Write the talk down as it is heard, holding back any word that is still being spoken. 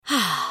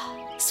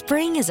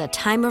Spring is a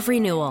time of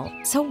renewal,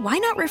 so why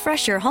not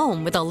refresh your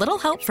home with a little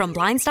help from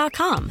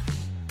Blinds.com?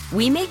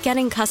 We make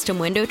getting custom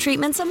window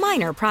treatments a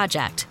minor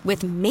project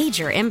with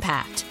major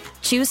impact.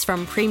 Choose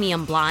from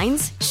premium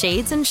blinds,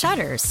 shades, and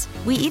shutters.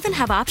 We even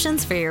have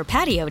options for your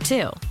patio,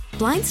 too.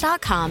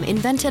 Blinds.com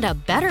invented a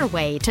better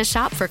way to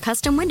shop for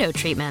custom window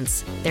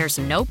treatments. There's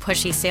no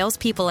pushy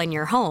salespeople in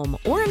your home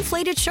or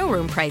inflated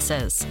showroom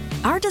prices.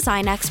 Our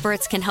design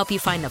experts can help you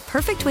find the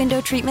perfect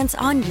window treatments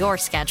on your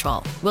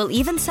schedule. We'll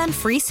even send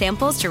free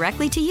samples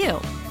directly to you.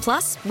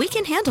 Plus, we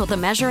can handle the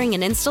measuring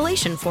and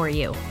installation for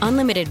you.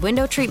 Unlimited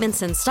window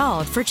treatments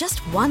installed for just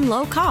one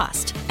low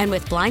cost. And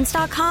with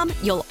Blinds.com,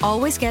 you'll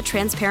always get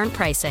transparent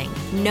pricing.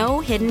 No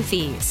hidden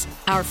fees.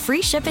 Our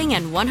free shipping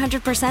and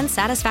 100%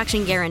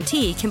 satisfaction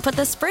guarantee can put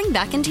the spring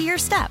back into your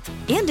step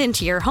and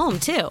into your home,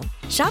 too.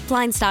 Shop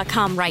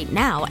Blinds.com right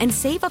now and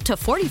save up to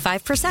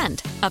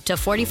 45%. Up to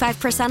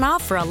 45%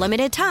 off for a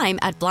limited time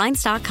at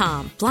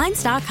Blinds.com.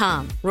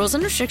 Blinds.com. Rules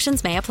and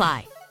restrictions may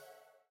apply.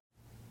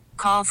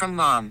 Call from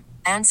mom.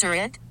 Answer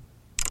it.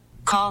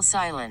 Call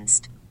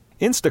silenced.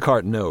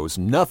 Instacart knows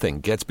nothing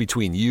gets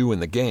between you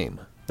and the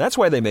game. That's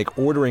why they make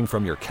ordering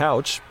from your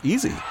couch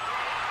easy.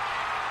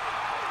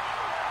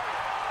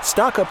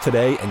 Stock up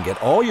today and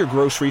get all your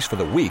groceries for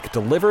the week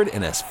delivered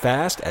in as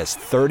fast as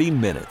 30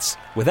 minutes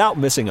without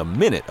missing a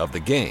minute of the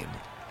game.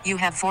 You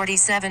have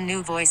 47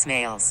 new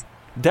voicemails.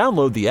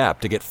 Download the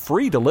app to get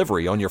free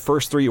delivery on your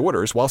first 3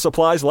 orders while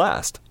supplies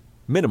last.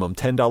 Minimum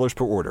 $10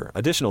 per order.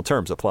 Additional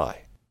terms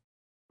apply.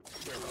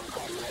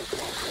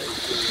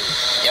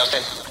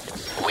 Houston,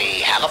 we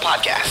have a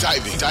podcast.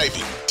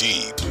 Diving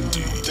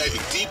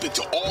deep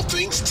into all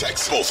things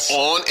Texas, both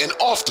on and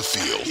off the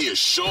field. Here's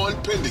Sean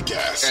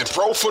Pendergast and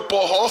Pro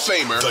Football Hall of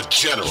Famer, the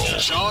General,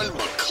 John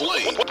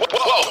McClain.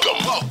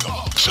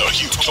 Welcome to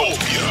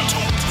Utopia.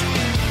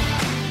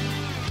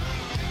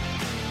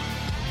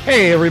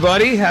 Hey,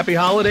 everybody. Happy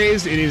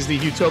holidays. It is the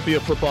Utopia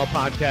Football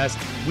Podcast,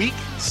 Week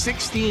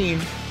 16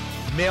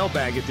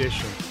 Mailbag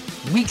Edition.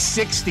 Week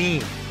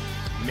 16.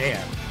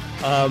 Man.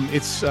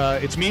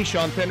 It's me,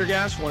 Sean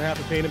Pendergast, one half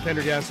of Payne and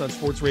Pendergast on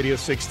Sports Radio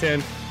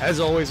 610. As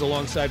always,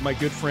 alongside my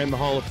good friend, the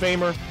Hall of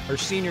Famer, our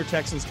senior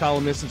Texans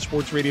columnist at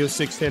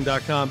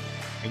sportsradio610.com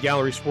and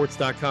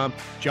gallerysports.com,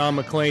 John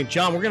McClain.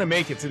 John, we're going to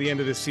make it to the end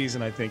of this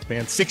season, I think,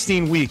 man.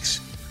 16 weeks.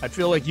 I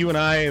feel like you and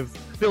I have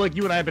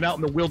been out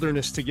in the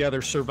wilderness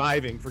together,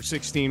 surviving for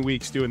 16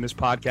 weeks doing this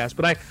podcast.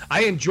 But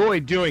I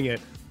enjoyed doing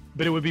it,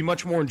 but it would be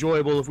much more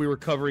enjoyable if we were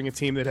covering a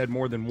team that had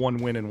more than one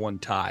win and one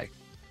tie.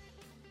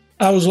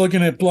 I was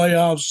looking at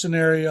playoff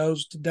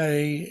scenarios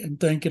today and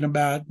thinking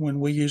about when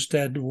we used to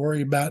have to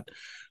worry about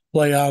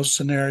playoff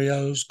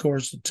scenarios. Of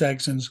course, the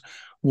Texans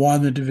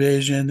won the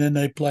division. Then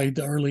they played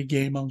the early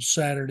game on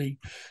Saturday.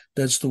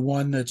 That's the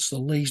one that's the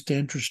least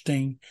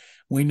interesting.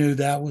 We knew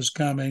that was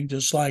coming.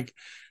 Just like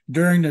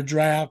during the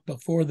draft,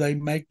 before they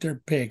make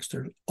their picks,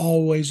 there's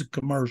always a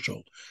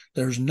commercial.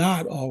 There's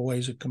not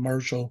always a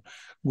commercial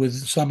with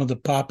some of the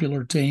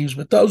popular teams,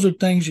 but those are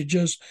things you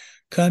just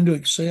come to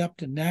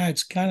accept. And now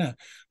it's kind of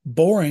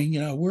boring.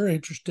 You know, we're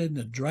interested in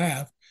the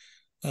draft,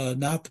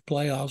 not the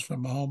playoffs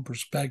from a home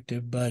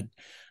perspective, but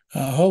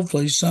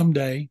hopefully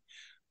someday,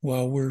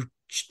 while we're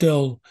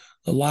still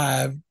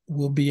alive,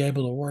 we'll be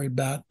able to worry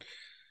about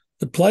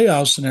the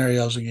playoff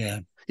scenarios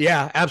again.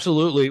 Yeah,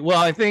 absolutely. Well,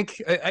 I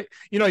think, I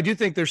do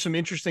think there's some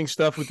interesting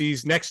stuff with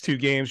these next two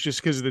games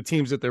just because of the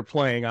teams that they're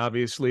playing.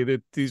 Obviously,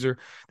 that these are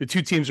the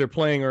two teams they're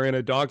playing are in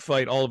a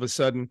dogfight all of a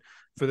sudden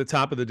for the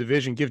top of the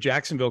division. Give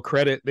Jacksonville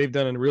credit. They've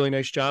done a really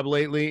nice job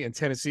lately. And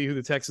Tennessee, who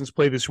the Texans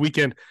play this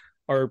weekend,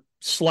 are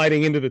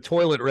sliding into the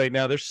toilet right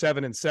now. They're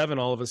 7-7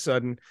 all of a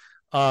sudden.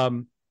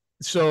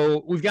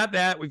 So we've got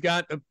that. We've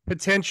got a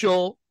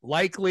potential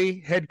likely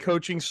head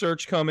coaching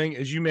search coming.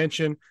 As you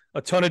mentioned,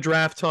 a ton of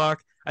draft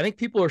talk. I think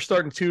people are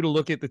starting to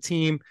look at the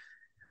team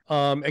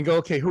and go,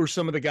 okay, who are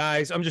some of the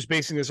guys? I'm just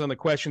basing this on the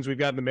questions we've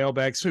got in the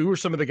mailbag. So who are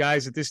some of the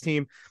guys that this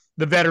team,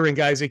 the veteran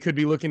guys they could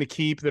be looking to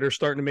keep that are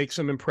starting to make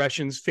some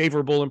impressions,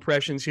 favorable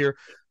impressions here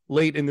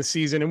late in the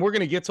season? And we're going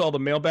to get to all the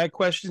mailbag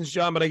questions,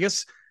 John, but I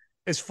guess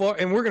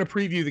and we're going to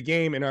preview the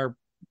game in our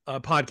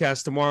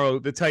podcast tomorrow,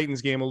 the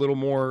Titans game, a little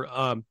more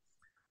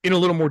in a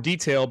little more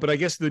detail. But I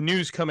guess the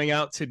news coming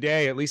out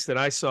today, at least that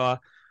I saw,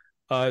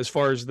 as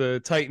far as the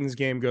Titans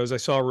game goes, I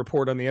saw a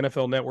report on the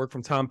NFL Network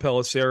from Tom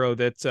Pelissero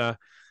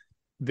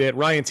that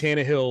Ryan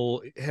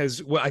Tannehill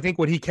has, I think,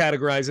 what he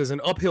categorized as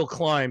an uphill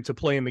climb to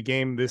play in the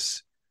game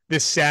this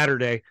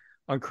Saturday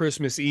on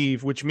Christmas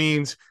Eve, which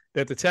means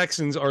that the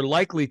Texans are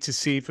likely to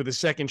see for the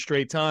second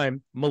straight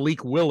time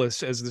Malik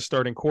Willis as the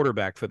starting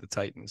quarterback for the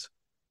Titans.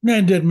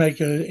 It didn't make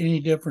any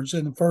difference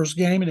in the first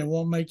game, and it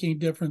won't make any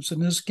difference in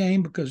this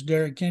game because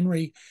Derrick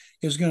Henry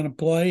is going to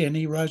play, and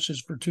he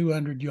rushes for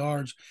 200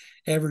 yards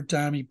every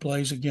time he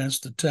plays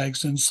against the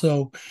Texans.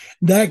 So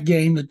that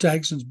game, the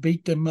Texans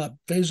beat them up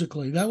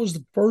physically. That was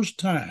the first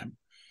time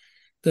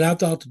that I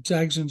thought the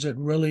Texans had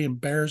really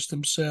embarrassed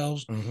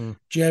themselves. Mm-hmm.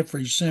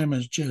 Jeffrey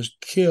Simmons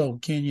just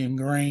killed Kenyon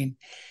Green.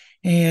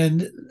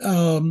 And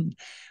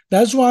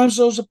That's why I'm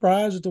so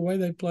surprised at the way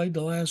they played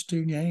the last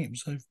two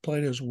games. They've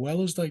played as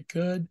well as they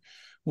could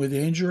with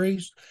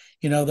injuries.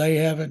 They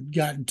haven't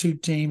gotten two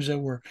teams that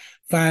were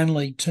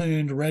finely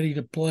tuned, ready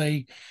to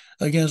play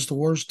against the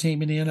worst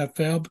team in the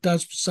NFL, but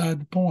that's beside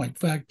the point.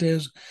 Fact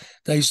is,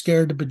 they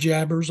scared the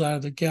bejabbers out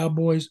of the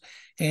Cowboys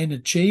and the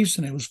Chiefs,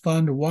 and it was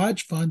fun to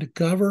watch, fun to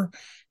cover.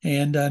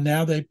 And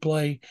now they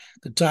play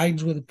the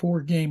Titans with a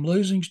 4-game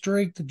losing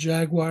streak, the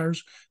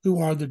Jaguars,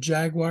 who are the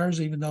Jaguars,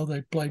 even though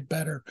they played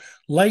better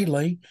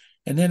lately.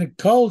 And then the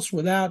Colts,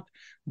 without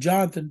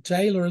Jonathan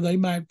Taylor, they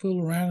might fool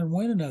around and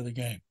win another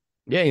game.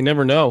 Yeah, you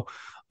never know.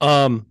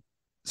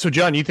 So,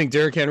 John, you think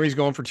Derrick Henry's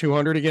going for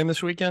 200 again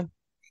this weekend?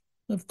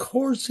 Of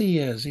course he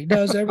is. He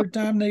does every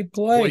time they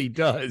play. Boy, he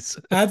does.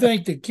 I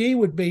think the key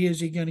would be, is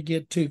he going to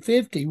get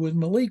 250 with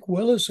Malik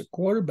Willis at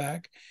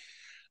quarterback?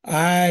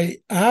 I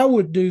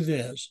would do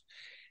this.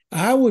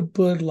 I would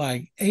put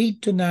like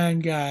 8 to 9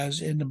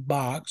 guys in the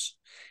box,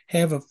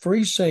 have a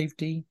free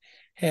safety,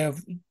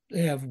 have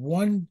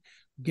one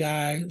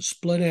guy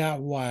split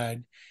out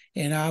wide,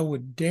 and I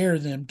would dare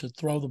them to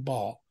throw the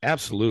ball.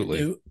 Absolutely.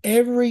 Do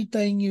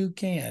everything you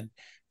can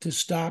to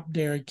stop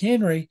Derrick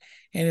Henry.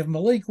 And if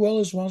Malik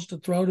Willis wants to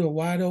throw to a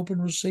wide open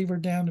receiver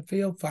down the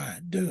field,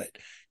 fine, do it.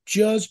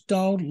 Just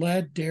don't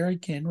let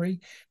Derrick Henry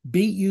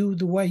beat you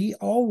the way he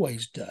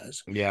always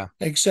does. Yeah.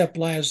 Except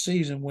last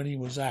season when he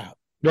was out.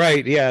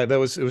 Right. Yeah. It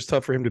was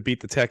tough for him to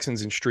beat the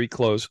Texans in street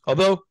clothes.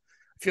 Although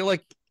I feel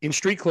like in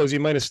street clothes, he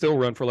might have still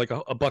run for like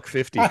a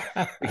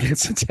 $150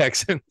 against the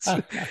Texans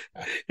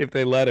if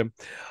they let him.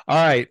 All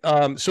right.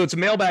 So it's a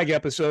mailbag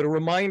episode. A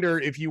reminder,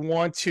 if you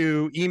want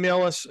to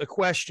email us a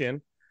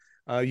question,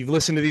 you've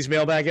listened to these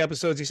mailbag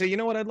episodes, you say, you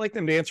know what, I'd like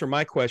them to answer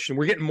my question.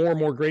 We're getting more and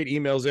more great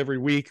emails every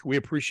week. We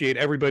appreciate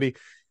everybody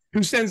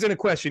who sends in a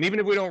question. Even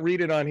if we don't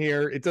read it on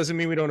here, it doesn't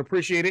mean we don't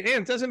appreciate it.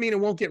 And it doesn't mean it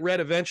won't get read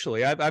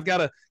eventually. I've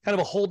got a kind of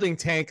a holding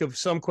tank of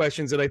some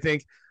questions that I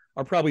think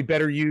are probably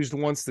better used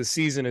once the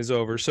season is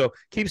over. So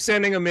keep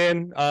sending them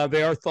in.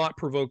 They are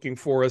thought-provoking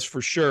for us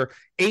for sure.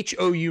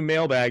 HOU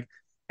mailbag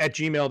at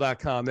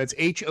gmail.com. That's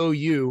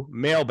HOU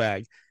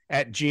mailbag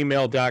at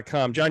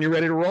gmail.com. John, you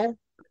ready to roll?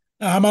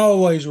 I'm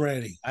always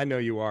ready. I know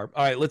you are.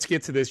 All right, let's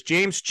get to this.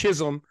 James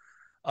Chisholm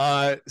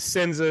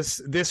sends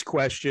us this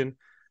question.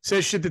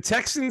 Says, should the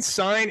Texans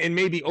sign and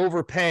maybe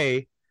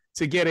overpay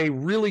to get a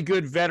really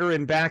good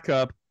veteran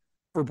backup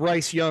for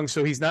Bryce Young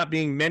so he's not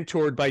being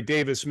mentored by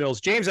Davis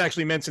Mills? James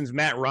actually mentions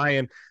Matt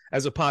Ryan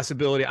as a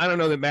possibility. I don't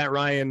know that Matt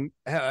Ryan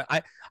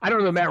I don't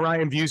know that Matt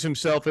Ryan views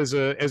himself as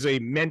a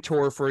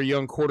mentor for a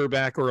young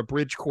quarterback or a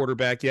bridge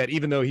quarterback yet,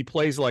 even though he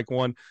plays like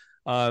one,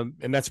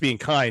 and that's being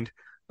kind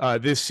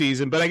this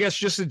season. But I guess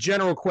just a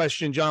general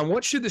question, John,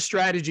 what should the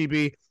strategy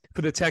be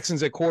for the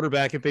Texans at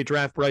quarterback if they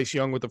draft Bryce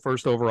Young with the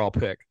first overall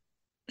pick?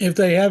 If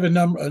they have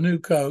a new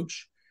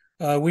coach,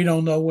 we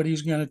don't know what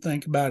he's going to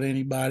think about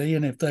anybody.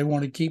 And if they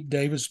want to keep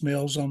Davis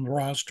Mills on the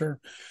roster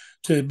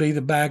to be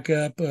the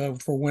backup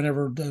for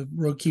whenever the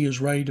rookie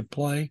is ready to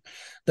play,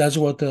 that's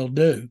what they'll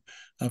do.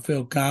 I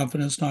feel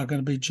confident it's not going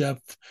to be Jeff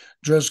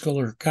Driscoll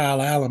or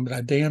Kyle Allen, but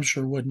I damn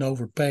sure wouldn't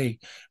overpay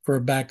for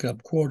a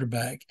backup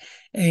quarterback.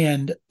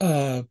 And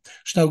there's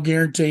no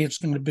guarantee it's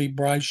going to be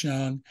Bryce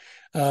Young.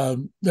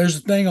 There's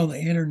a thing on the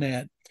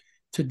internet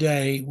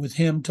today with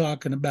him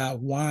talking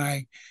about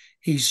why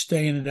he's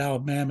staying at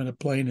Alabama to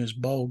play in his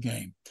bowl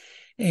game.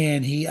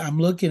 And I'm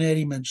looking at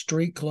him in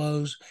street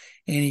clothes,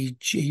 and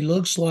he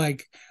looks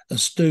like a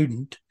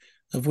student,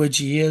 of which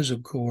he is,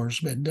 of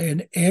course.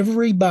 And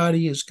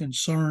everybody is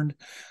concerned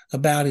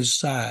about his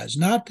size.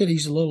 Not that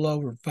he's a little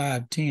over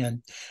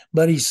 5'10",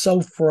 but he's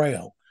so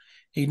frail.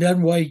 He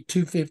doesn't weigh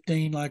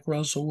 215 like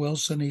Russell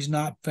Wilson. He's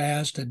not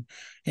fast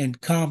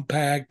and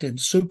compact and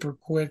super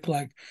quick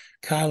like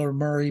Kyler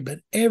Murray. But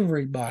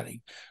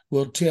everybody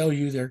will tell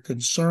you they're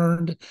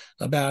concerned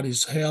about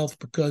his health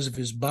because of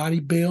his body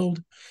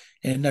build.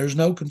 And there's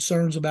no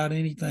concerns about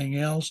anything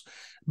else.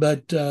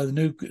 But the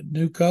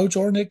new coach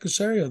or Nick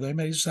Caserio, they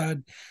may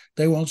decide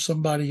they want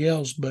somebody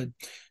else. But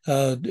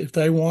if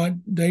they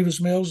want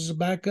Davis Mills as a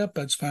backup,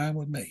 that's fine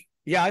with me.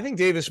 Yeah, I think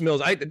Davis Mills,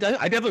 I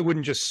definitely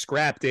wouldn't just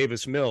scrap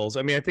Davis Mills.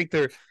 I mean, I think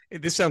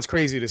this sounds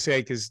crazy to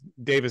say because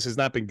Davis has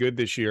not been good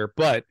this year,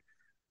 but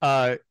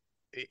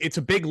it's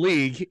a big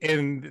league,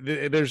 and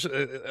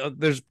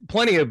there's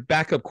plenty of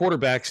backup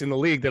quarterbacks in the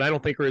league that I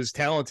don't think are as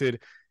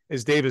talented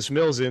as Davis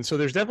Mills in. So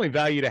there's definitely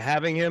value to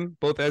having him,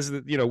 both as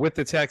with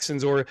the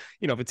Texans, or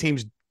if a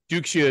team's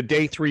dukes you a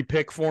day 3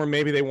 pick for him,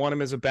 maybe they want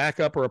him as a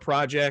backup or a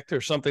project or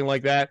something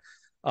like that.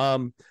 I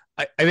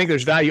think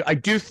there's value. I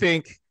do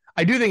think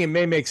it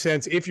may make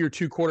sense if your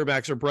two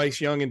quarterbacks are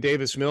Bryce Young and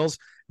Davis Mills.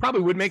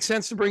 Probably would make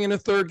sense to bring in a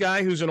third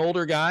guy who's an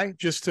older guy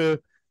just to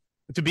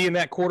be in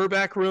that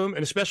quarterback room,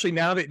 and especially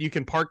now that you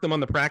can park them on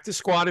the practice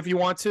squad if you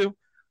want to.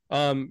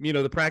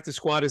 The practice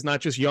squad is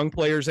not just young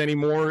players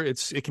anymore.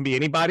 It can be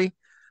anybody.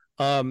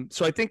 So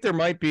I think there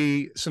might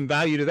be some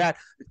value to that.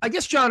 I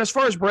guess, John, as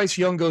far as Bryce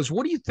Young goes,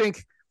 what do you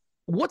think?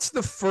 What's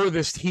the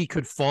furthest he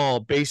could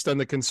fall based on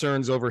the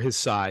concerns over his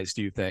size,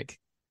 do you think?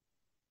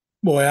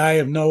 Boy, I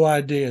have no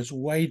idea. It's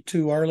way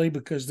too early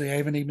because they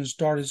haven't even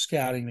started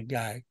scouting the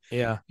guy.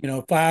 Yeah.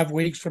 5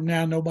 weeks from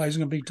now, nobody's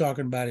going to be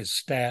talking about his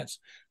stats.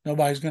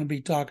 Nobody's going to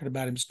be talking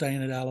about him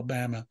staying at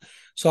Alabama.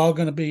 It's all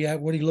going to be at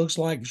what he looks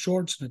like,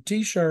 shorts and a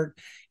T-shirt.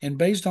 And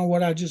based on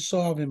what I just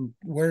saw of him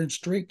wearing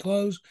street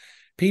clothes,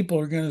 people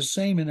are going to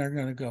see him and they're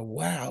going to go,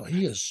 wow,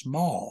 he is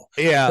small.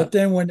 Yeah. But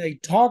then when they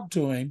talk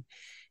to him,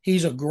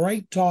 he's a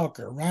great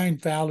talker. Ryan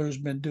Fowler's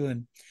been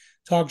doing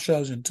talk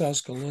shows in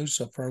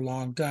Tuscaloosa for a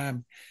long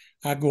time.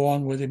 I go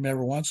on with him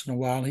every once in a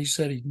while. He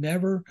said he'd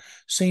never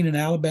seen an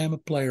Alabama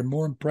player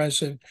more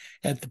impressive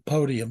at the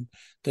podium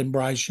than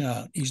Bryce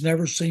Young. He's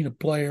never seen a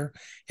player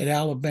at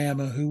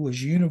Alabama who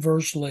was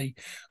universally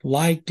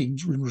liked and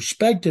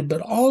respected,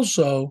 but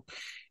also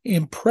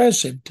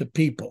impressive to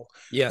people.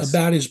 Yes.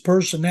 About his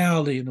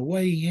personality and the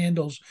way he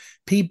handles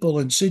people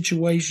and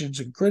situations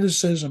and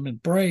criticism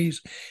and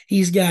praise.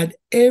 He's got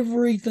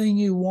everything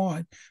you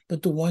want,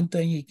 but the one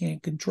thing you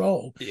can't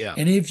control. Yeah.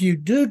 And if you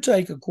do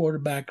take a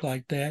quarterback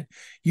like that,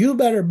 you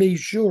better be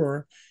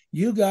sure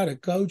you got a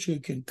coach who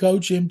can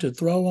coach him to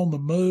throw on the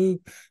move,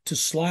 to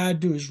slide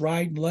to his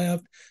right and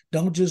left.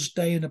 Don't just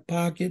stay in the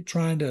pocket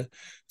trying to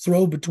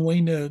throw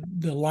between the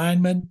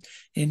linemen.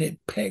 And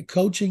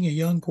coaching a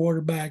young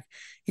quarterback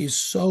is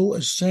so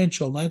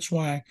essential. That's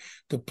why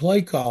the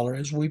play caller,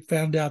 as we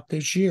found out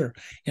this year,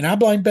 and I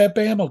blame Pep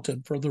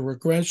Hamilton for the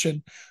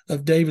regression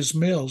of Davis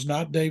Mills,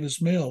 not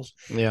Davis Mills.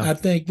 Yeah. I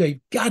think they've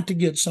got to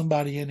get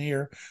somebody in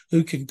here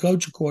who can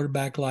coach a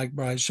quarterback like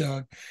Bryce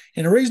Young.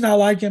 And the reason I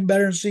like him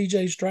better than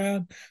C.J.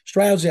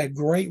 Stroud's had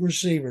great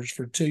receivers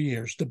for 2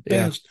 years, the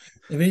best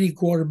of any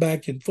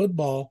quarterback in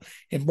football.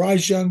 And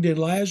Bryce Young did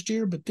last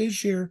year, but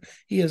this year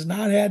he has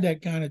not had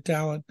that kind of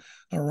talent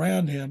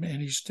around him,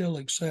 and he's still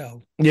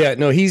excelled. Yeah,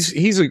 no,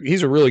 he's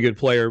a really good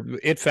player.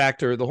 It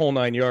factor, the whole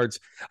 9 yards.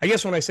 I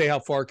guess when I say how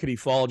far could he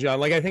fall, John,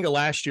 like I think of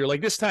last year,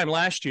 like this time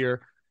last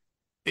year,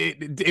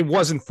 it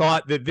wasn't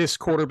thought that this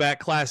quarterback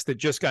class that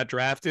just got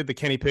drafted, the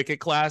Kenny Pickett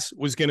class,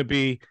 was going to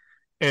be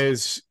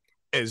as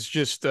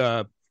just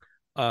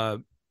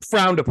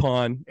frowned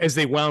upon as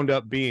they wound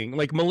up being.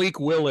 Like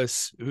Malik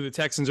Willis, who the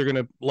Texans are going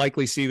to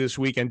likely see this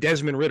weekend,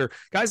 Desmond Ridder,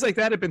 guys like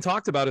that have been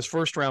talked about as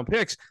first round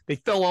picks. They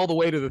fell all the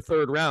way to the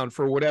third round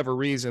for whatever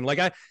reason. Like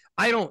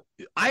I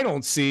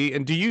don't see,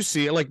 and do you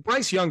see, like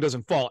Bryce Young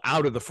doesn't fall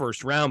out of the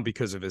first round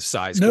because of his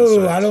size? No,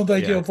 concerns. I don't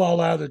think he'll fall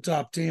out of the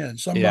top 10.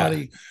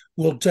 Somebody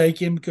will take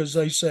him because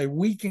they say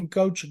we can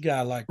coach a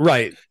guy like that.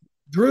 Right.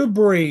 Drew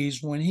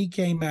Brees, when he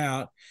came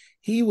out,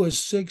 he was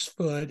 6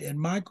 foot, and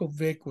Michael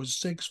Vick was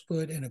 6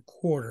 foot and a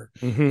quarter,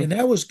 and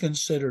that was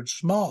considered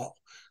small.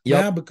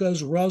 Now,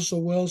 because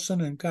Russell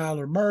Wilson and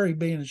Kyler Murray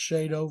being a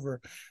shade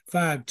over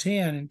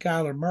 5'10", and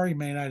Kyler Murray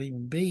may not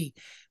even be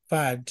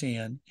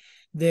 5'10",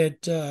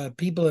 that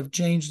people have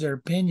changed their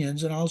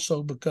opinions, and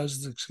also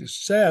because of the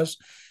success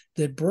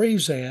that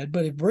Brees had.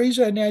 But if Brees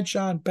hadn't had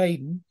Sean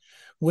Payton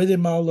with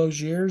him all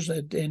those years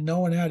and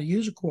knowing how to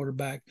use a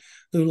quarterback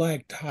who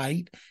lacked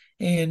height,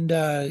 and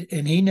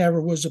he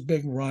never was a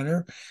big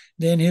runner,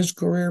 then his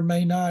career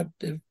may not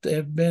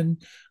have been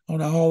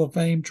on a Hall of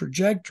Fame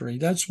trajectory.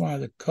 That's why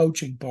the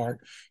coaching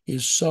part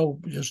is so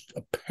just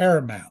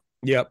paramount.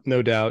 Yep,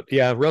 no doubt.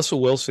 Yeah, Russell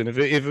Wilson.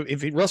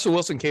 If Russell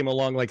Wilson came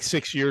along like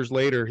 6 years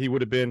later, he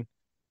would have been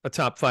a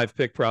top 5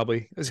 pick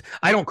probably.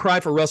 I don't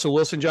cry for Russell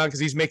Wilson, John, because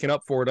he's making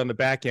up for it on the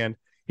back end.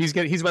 He's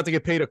about to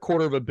get paid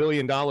 $250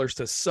 million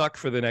to suck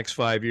for the next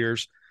 5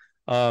 years.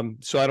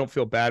 So I don't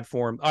feel bad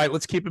for him. All right,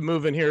 let's keep it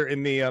moving here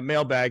in the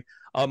mailbag.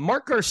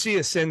 Mark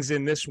Garcia sends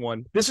in this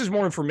one. This is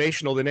more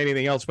informational than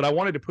anything else, but I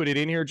wanted to put it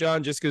in here,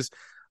 John, just because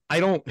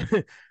I don't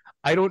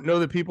know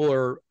that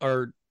people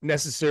are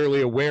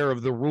necessarily aware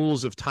of the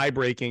rules of tie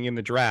breaking in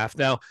the draft.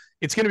 Now,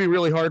 it's going to be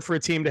really hard for a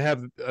team to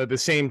have the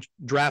same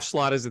draft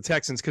slot as the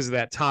Texans because of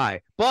that tie.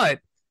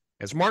 But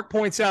as Mark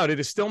points out, it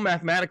is still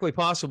mathematically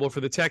possible for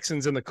the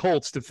Texans and the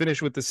Colts to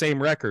finish with the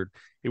same record.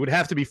 It would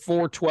have to be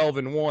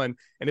 4-12-1.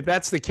 And if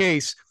that's the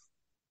case,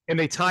 and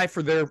they tie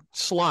for their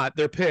slot,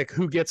 their pick,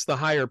 who gets the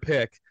higher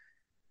pick,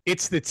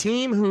 it's the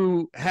team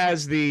who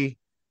has the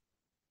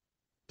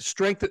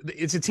strength.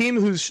 It's a team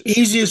whose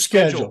easier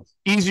schedule.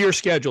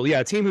 Yeah,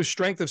 a team whose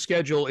strength of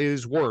schedule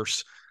is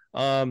worse.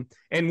 And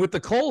with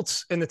the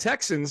Colts and the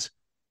Texans,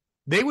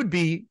 they would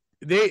be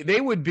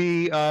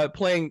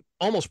playing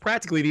almost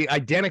practically the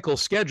identical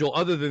schedule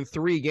other than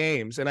 3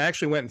 games. And I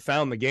actually went and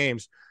found the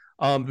games.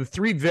 The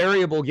 3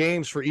 variable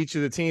games for each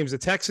of the teams. The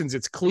Texans,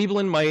 it's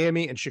Cleveland,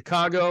 Miami, and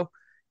Chicago.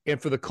 And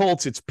for the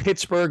Colts, it's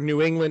Pittsburgh,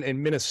 New England,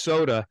 and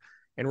Minnesota.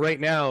 And right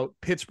now,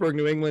 Pittsburgh,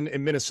 New England,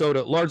 and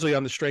Minnesota, largely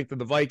on the strength of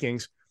the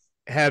Vikings,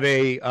 have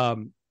a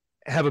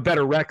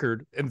better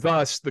record. And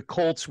thus, the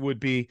Colts would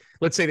be,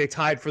 let's say they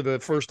tied for the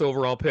first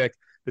overall pick.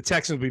 The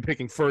Texans would be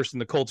picking first,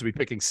 and the Colts would be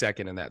picking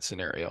second in that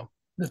scenario.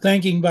 The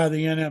thinking by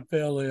the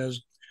NFL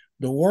is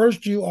the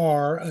worse you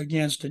are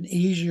against an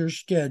easier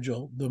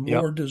schedule, the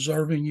more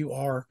deserving you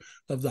are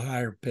of the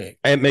higher pick.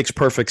 It makes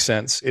perfect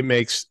sense. It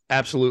makes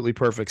absolutely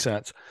perfect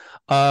sense.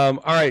 All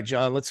right,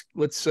 John, let's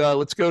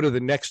go to the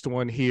next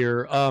one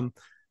here.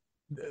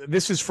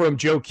 This is from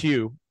Joe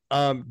Q.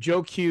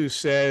 Joe Q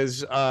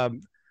says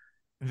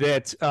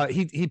that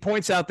he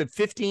points out that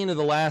 15 of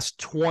the last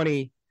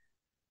 20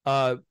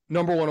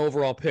 number one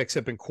overall picks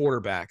have been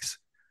quarterbacks.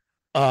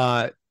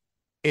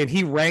 And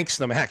he ranks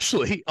them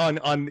actually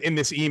on in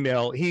this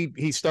email. He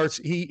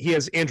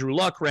has Andrew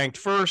Luck ranked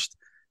first,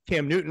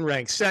 Cam Newton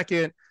ranked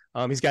second.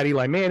 He's got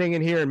Eli Manning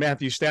in here and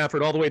Matthew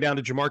Stafford all the way down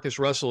to Jamarcus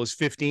Russell is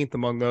 15th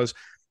among those.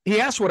 He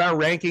asked what our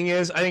ranking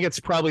is. I think it's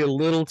probably a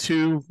little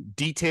too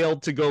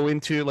detailed to go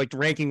into, like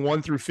ranking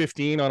 1 through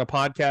 15 on a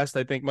podcast.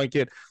 I think might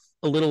get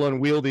a little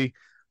unwieldy.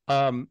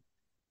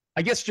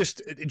 I guess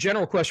just a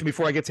general question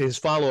before I get to his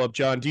follow-up,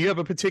 John. Do you have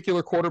a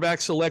particular quarterback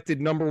selected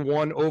number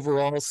one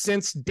overall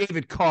since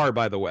David Carr,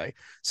 by the way?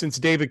 Since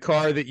David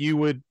Carr that you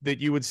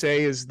would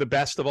say is the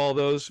best of all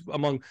those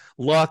among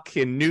Luck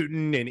and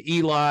Newton and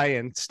Eli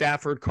and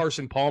Stafford?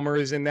 Carson Palmer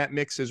is in that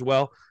mix as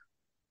well.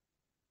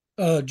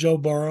 Joe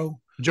Burrow.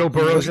 Joe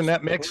Burrow's in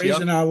that mix. The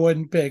reason I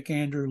wouldn't pick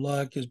Andrew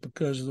Luck is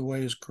because of the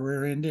way his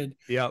career ended.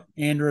 Yep.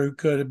 Andrew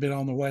could have been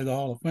on the way to the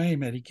Hall of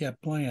Fame had he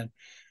kept playing.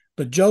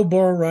 But Joe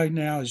Burrow right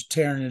now is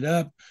tearing it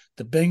up.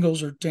 The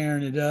Bengals are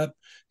tearing it up.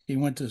 He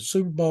went to the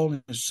Super Bowl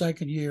in his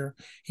second year.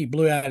 He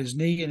blew out his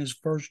knee in his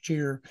first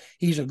year.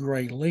 He's a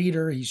great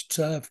leader. He's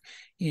tough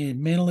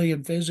mentally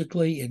and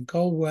physically in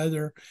cold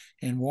weather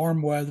and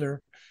warm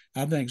weather.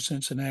 I think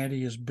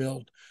Cincinnati is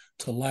built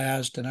to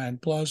last.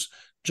 And plus,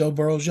 Joe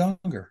Burrow's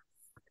younger.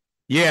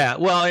 Yeah,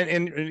 well,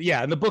 and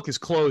the book is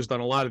closed on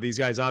a lot of these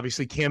guys.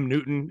 Obviously, Cam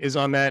Newton is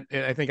on that.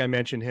 I think I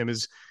mentioned him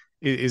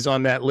is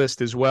on that list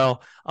as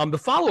well. The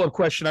follow-up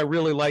question I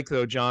really like,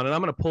 though, John, and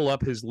I'm going to pull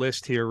up his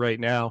list here right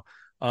now,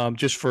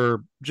 just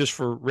for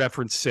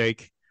reference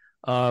sake,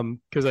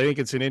 because I think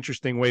it's an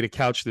interesting way to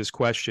couch this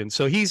question.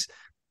 So he's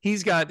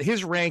got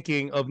his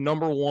ranking of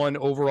number one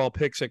overall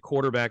picks at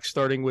quarterback,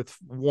 starting with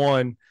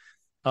 1,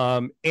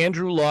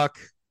 Andrew Luck,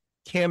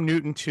 Cam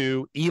Newton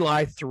 2,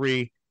 Eli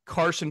 3,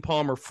 Carson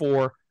Palmer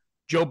 4,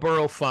 Joe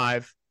Burrow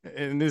 5.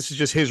 And this is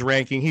just his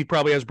ranking. He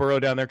probably has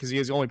Burrow down there because he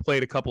has only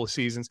played a couple of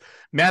seasons.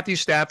 Matthew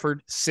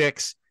Stafford,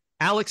 6.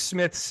 Alex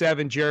Smith,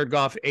 7. Jared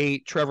Goff,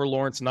 8. Trevor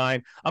Lawrence,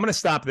 9. I'm going to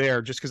stop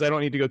there just because I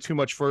don't need to go too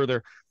much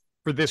further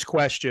for this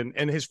question.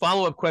 And his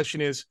follow-up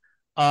question is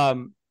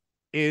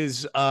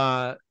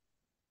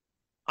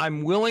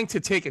I'm willing to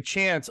take a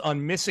chance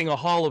on missing a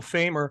Hall of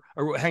Famer.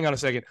 Or hang on a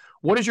second.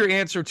 What is your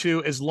answer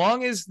to, as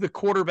long as the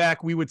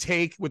quarterback we would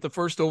take with the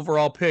first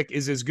overall pick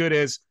is as good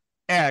as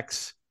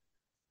X,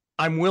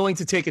 I'm willing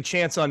to take a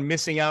chance on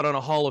missing out on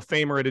a Hall of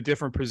Famer at a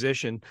different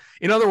position?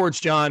 In other words,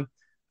 John,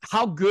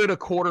 how good a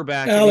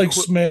quarterback? Alex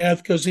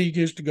Smith, because he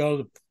used to go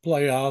to the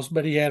playoffs,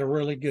 but he had a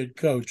really good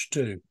coach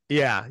too.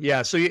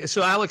 Yeah.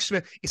 So Alex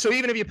Smith. So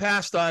even if you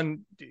passed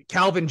on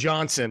Calvin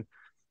Johnson,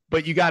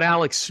 but you got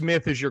Alex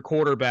Smith as your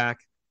quarterback,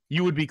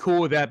 you would be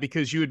cool with that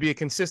because you would be a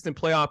consistent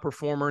playoff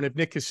performer. And if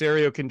Nick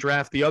Caserio can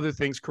draft the other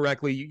things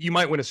correctly, you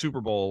might win a Super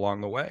Bowl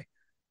along the way.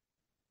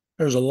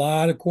 There's a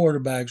lot of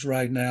quarterbacks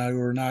right now who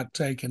are not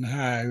taken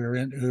high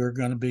who are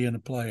going to be in the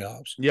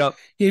playoffs. Yep.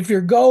 If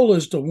your goal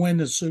is to win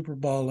the Super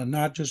Bowl and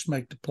not just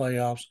make the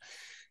playoffs,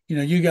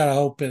 you got to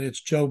hope that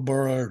it's Joe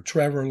Burrow or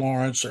Trevor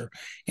Lawrence or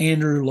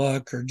Andrew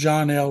Luck or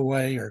John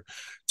Elway or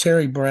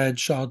Terry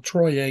Bradshaw,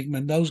 Troy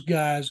Aikman, those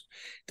guys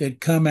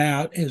that come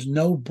out as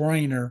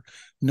no-brainer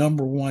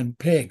number one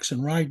picks.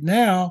 And right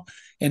now,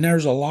 and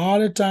there's a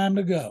lot of time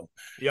to go.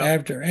 Yep.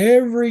 After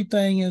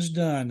everything is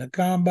done, the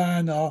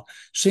combine, the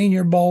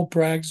Senior Bowl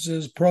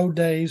practices, pro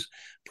days,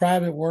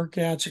 private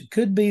workouts, it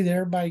could be that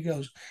everybody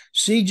goes,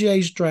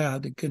 C.J.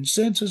 Stroud, the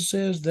consensus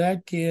says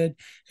that kid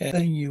has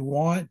everything you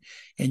want,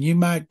 and you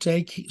might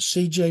take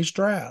C.J.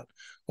 Stroud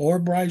or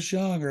Bryce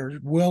Young or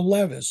Will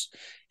Levis.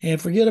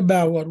 And forget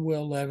about what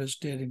Will Levis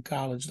did in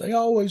college. They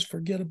always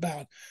forget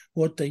about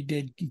what they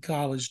did in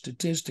college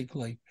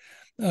statistically.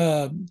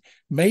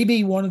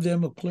 Maybe one of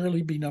them will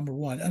clearly be number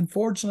one.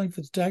 Unfortunately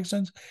for the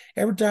Texans,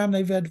 every time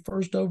they've had the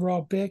first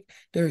overall pick,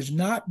 there has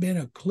not been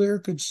a clear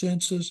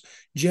consensus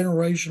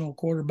generational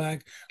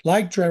quarterback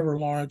like Trevor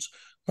Lawrence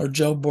or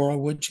Joe Burrow,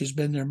 which has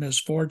been their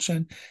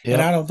misfortune. Yep.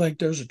 And I don't think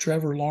there's a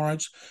Trevor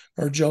Lawrence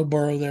or Joe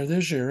Burrow there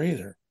this year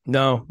either.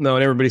 No, and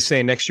everybody's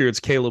saying next year it's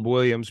Caleb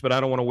Williams, but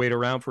I don't want to wait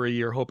around for a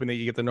year hoping that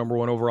you get the number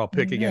one overall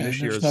pick again this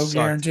year. There's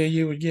no guarantee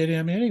you would get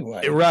him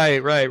anyway. Right.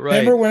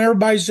 Remember when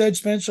everybody said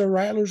Spencer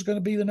Rattler's going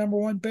to be the number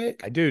one pick?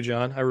 I do,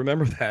 John. I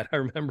remember that. I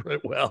remember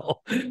it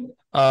well.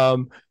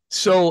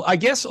 So I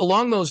guess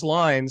along those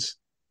lines,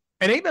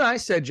 and even I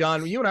said,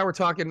 John, you and I were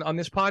talking on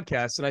this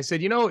podcast, and I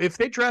said, if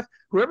they draft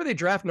whoever they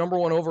draft number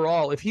one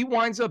overall, if he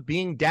winds up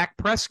being Dak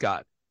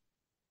Prescott,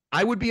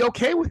 I would be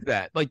okay with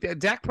that. Like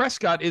Dak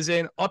Prescott is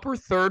an upper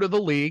third of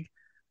the league,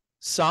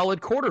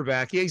 solid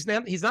quarterback. Yeah,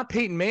 he's not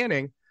Peyton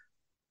Manning,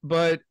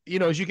 but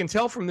as you can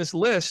tell from this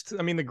list,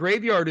 I mean, the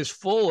graveyard is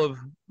full of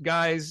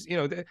guys.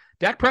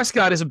 Dak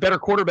Prescott is a better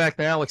quarterback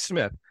than Alex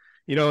Smith.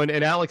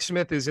 And Alex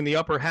Smith is in the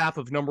upper half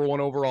of number one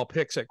overall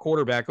picks at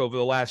quarterback over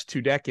the last 2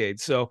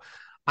 decades. So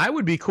I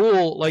would be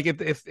cool. Like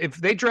if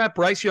they draft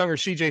Bryce Young or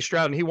C.J.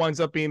 Stroud and he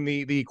winds up being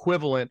the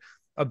equivalent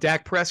of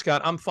Dak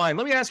Prescott, I'm fine.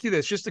 Let me ask you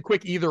this, just a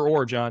quick either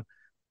or, John.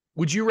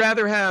 Would you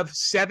rather have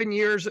 7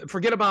 years?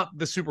 Forget about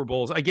the Super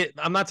Bowls.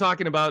 I'm not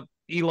talking about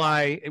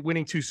Eli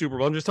winning 2 Super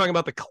Bowls. I'm just talking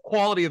about the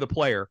quality of the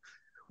player.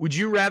 Would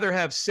you rather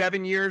have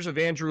 7 years of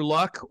Andrew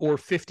Luck or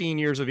 15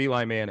 years of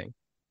Eli Manning?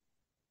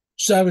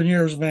 7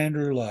 years of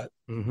Andrew Luck.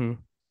 Mm-hmm.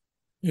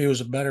 He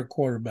was a better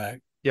quarterback.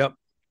 Yep.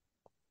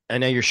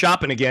 And now you're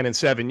shopping again in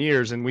 7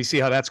 years, and we see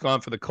how that's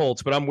gone for the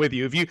Colts. But I'm with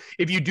you.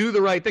 If you do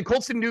the right thing,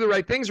 Colts didn't do the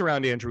right things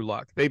around Andrew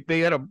Luck. They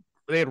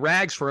had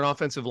rags for an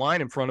offensive line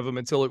in front of them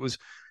until it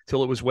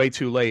was way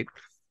too late.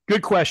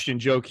 Good question,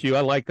 Joe Q.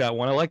 I like that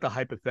one. I like the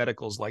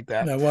hypotheticals like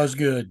that. That was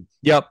good.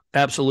 Yep,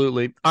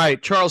 absolutely. All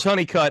right, Charles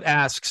Honeycutt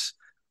asks,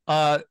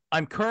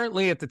 I'm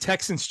currently at the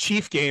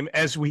Texans-Chief game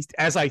as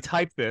I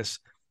type this,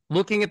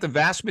 looking at the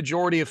vast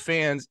majority of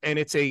fans, and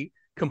it's a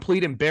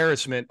complete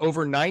embarrassment.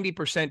 Over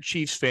 90%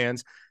 Chiefs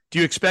fans. Do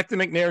you expect the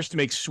McNairs to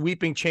make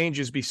sweeping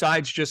changes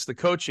besides just the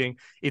coaching?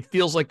 It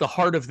feels like the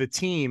heart of the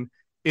team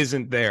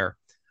isn't there.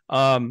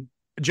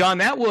 John,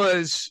 that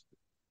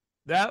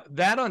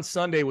on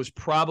Sunday was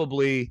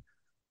probably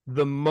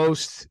the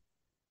most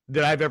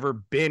that I've ever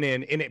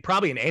been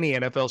probably in any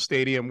NFL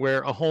stadium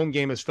where a home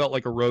game has felt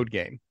like a road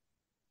game.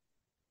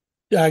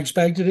 Yeah, I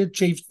expected it.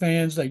 Chiefs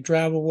fans, they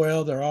travel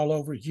well. They're all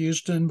over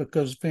Houston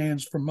because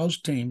fans from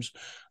most teams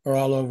are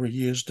all over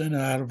Houston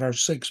out of our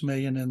 6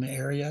 million in the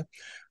area.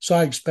 So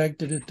I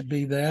expected it to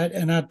be that.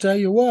 And I tell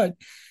you what,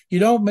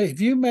 if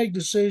you make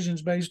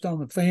decisions based on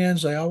the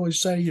fans, they always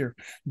say you're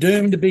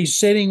doomed to be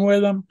sitting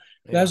with them.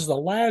 Yeah. That's the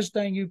last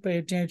thing you pay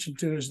attention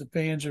to is the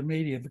fans or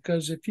media,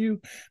 because if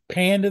you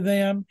pan to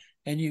them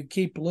and you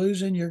keep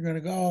losing, you're going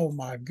to go, oh,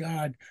 my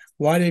God,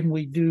 why didn't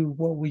we do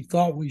what we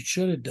thought we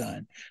should have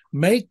done?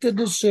 Make the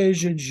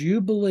decisions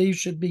you believe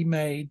should be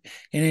made.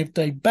 And if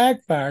they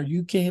backfire,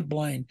 you can't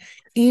blame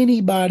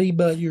anybody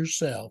but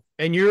yourself.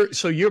 And you're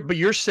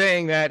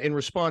saying that in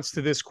response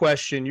to this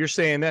question, you're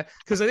saying that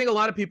because I think a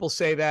lot of people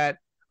say that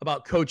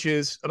about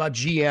coaches, about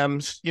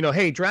GMs,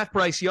 hey, draft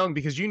Bryce Young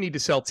because you need to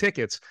sell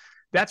tickets.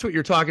 That's what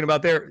you're talking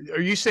about there.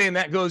 Are you saying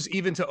that goes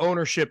even to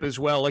ownership as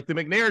well? Like the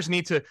McNairs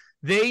need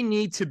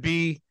to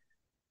be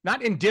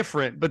not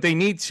indifferent, but they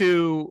need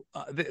to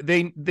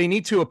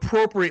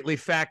appropriately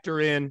factor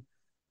in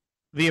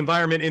the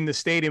environment in the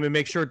stadium and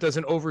make sure it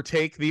doesn't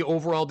overtake the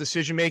overall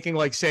decision-making,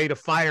 like say to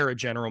fire a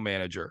general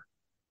manager.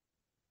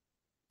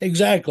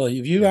 Exactly.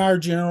 If you are a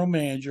general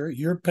manager,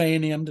 you're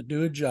paying him to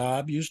do a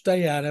job. You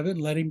stay out of it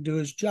and let him do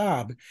his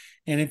job.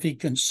 And if he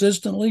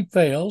consistently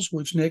fails,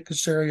 which Nick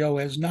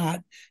Caserio has not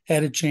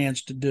had a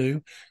chance to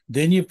do,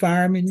 then you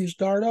fire him and you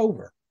start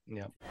over.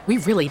 Yeah. We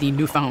really need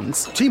new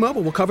phones.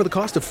 T-Mobile will cover the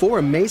cost of 4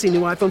 amazing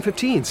new iPhone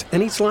 15s,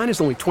 and each line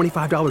is only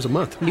 $25 a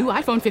month. New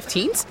iPhone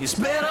 15s? It's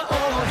better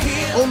over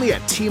here. Only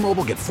at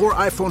T-Mobile, get 4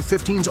 iPhone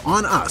 15s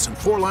on us and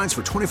 4 lines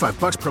for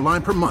 $25 per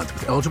line per month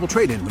with eligible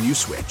trade-in when you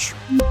switch.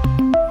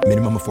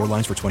 Minimum of 4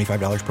 lines for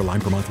 $25 per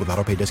line per month with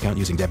autopay discount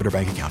using debit or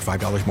bank account.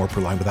 $5 more per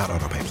line without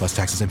autopay, plus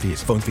taxes and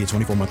fees. Phone fee at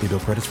 24 monthly bill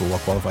credits for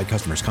well-qualified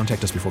customers.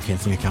 Contact us before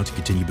canceling account to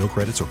continue bill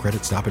credits or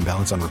credit stop and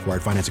balance on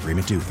required finance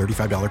agreement due.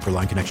 $35 per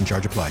line connection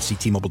charge applies. See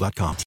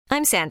T-Mobile.com.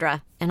 I'm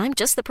Sandra, and I'm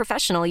just the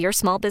professional your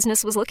small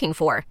business was looking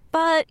for.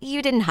 But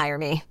you didn't hire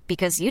me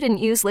because you didn't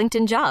use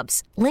LinkedIn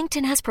Jobs.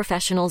 LinkedIn has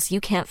professionals you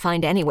can't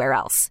find anywhere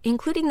else,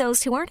 including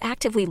those who aren't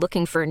actively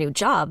looking for a new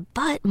job,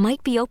 but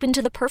might be open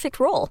to the perfect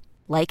role,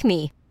 like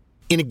me.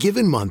 In a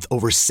given month,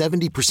 over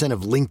 70%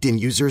 of LinkedIn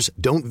users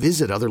don't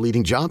visit other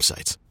leading job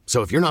sites.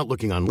 So if you're not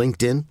looking on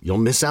LinkedIn, you'll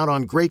miss out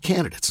on great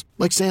candidates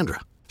like Sandra.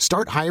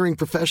 Start hiring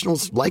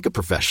professionals like a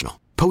professional.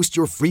 Post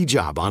your free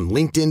job on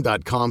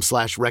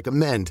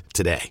linkedin.com/recommend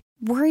today.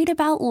 Worried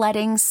about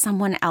letting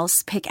someone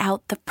else pick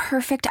out the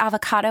perfect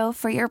avocado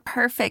for your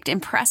perfect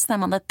impress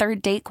them on the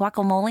third date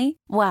guacamole?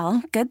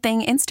 Well, good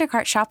thing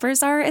Instacart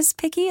shoppers are as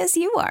picky as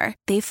you are.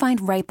 They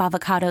find ripe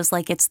avocados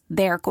like it's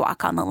their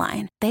guac on the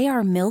line. They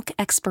are milk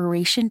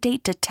expiration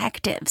date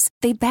detectives.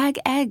 They bag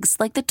eggs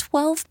like the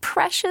 12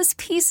 precious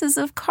pieces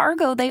of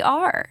cargo they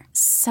are.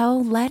 So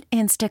let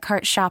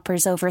Instacart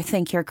shoppers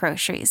overthink your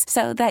groceries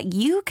so that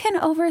you can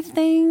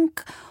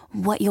overthink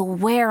what you'll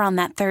wear on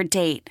that third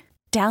date.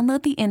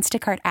 Download the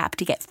Instacart app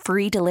to get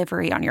free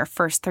delivery on your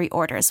first 3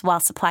 orders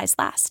while supplies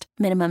last.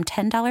 Minimum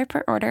 $10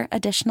 per order.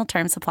 Additional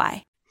terms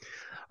apply.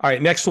 All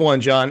right, next one,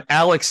 John.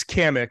 Alex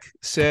Kamek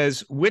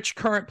says, which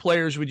current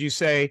players would you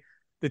say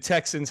the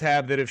Texans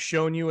have that have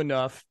shown you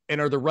enough and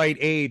are the right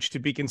age to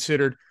be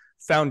considered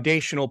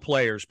foundational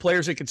players?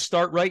 Players that could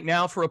start right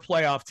now for a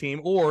playoff team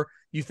or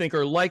you think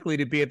are likely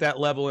to be at that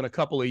level in a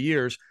couple of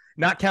years,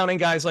 not counting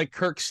guys like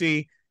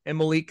Kirksey and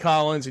Malik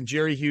Collins and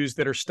Jerry Hughes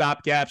that are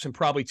stopgaps and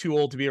probably too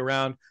old to be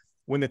around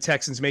when the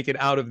Texans make it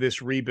out of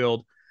this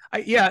rebuild.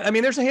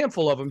 There's a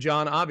handful of them,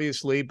 John,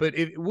 obviously, but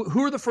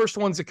who are the first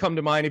ones that come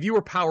to mind? If you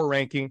were power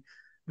ranking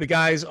the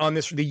guys on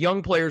this, the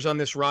young players on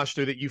this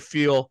roster that you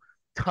feel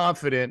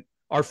confident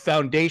are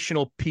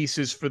foundational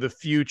pieces for the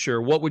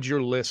future, what would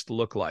your list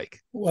look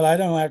like? Well, I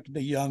don't have to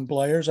be young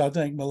players. I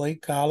think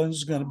Malik Collins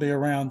is going to be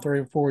around 3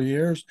 or 4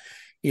 years.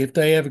 if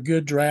they have a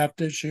good draft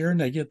this year and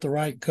they get the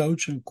right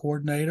coach and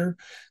coordinator,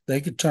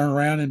 they could turn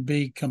around and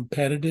be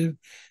competitive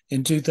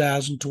in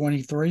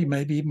 2023,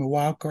 maybe even a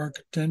wild card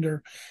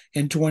contender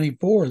in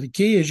 24. The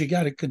key is you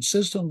got to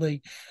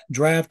consistently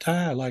draft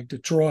high, like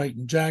Detroit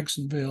and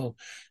Jacksonville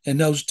and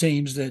those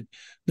teams that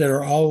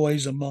are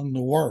always among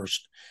the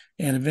worst.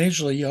 And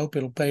eventually you hope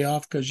it'll pay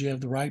off because you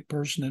have the right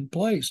person in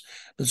place.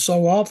 But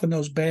so often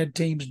those bad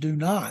teams do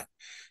not.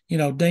 You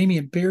know,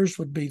 Dameon Pierce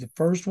would be the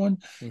first one.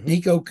 Mm-hmm.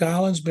 Nico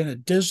Collins been a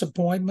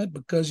disappointment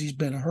because he's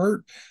been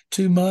hurt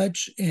too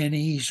much, and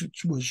he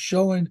was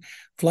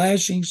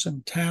flashing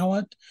some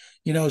talent.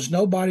 You know, there's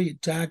nobody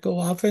at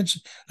tackle.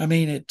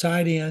 At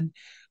tight end.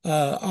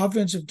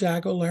 Offensive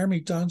tackle, Laramie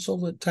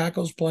Tunsil, that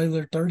tackles play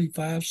their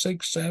 35,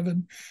 6,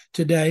 7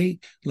 today.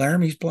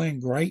 Laramie's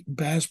playing great in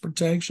pass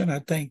protection. I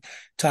think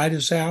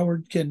Titus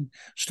Howard can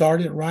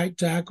start at right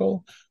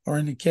tackle, or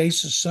in the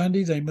case of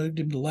Sunday, they moved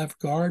him to left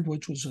guard,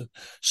 which was a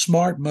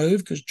smart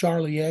move because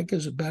Charlie Eck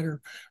is a better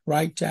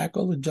right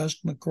tackle than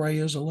Justin McCray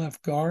is a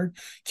left guard.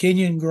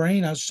 Kenyon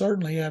Green, I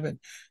certainly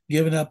haven't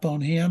given up on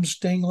him.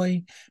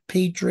 Stingley,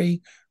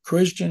 Petrie,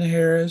 Christian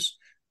Harris,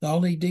 the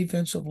only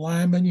defensive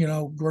lineman. You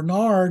know,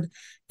 Grenard,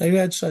 they've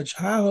had such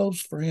high hopes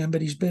for him,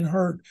 but he's been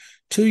hurt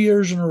 2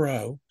 years in a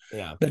row.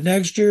 Yeah. But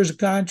next year's a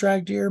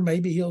contract year.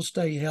 Maybe he'll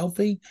stay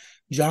healthy.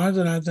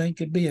 Jonathan, I think,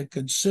 could be a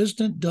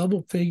consistent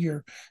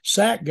double-figure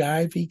sack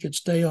guy if he could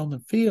stay on the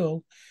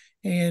field.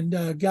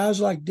 And guys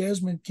like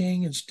Desmond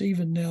King and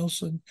Steven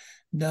Nelson,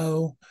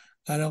 no,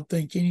 I don't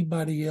think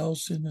anybody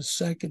else in the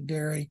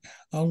secondary.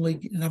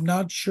 And I'm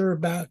not sure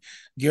about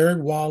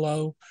Garrett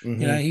Wallow.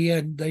 Mm-hmm.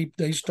 You know,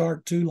 they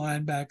start two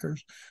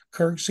linebackers.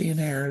 Kirksey and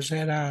Harris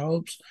had high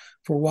hopes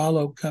for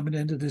Wallow coming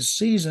into this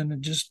season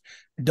and just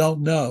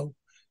don't know.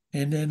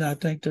 And then I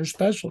think their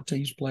special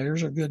teams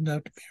players are good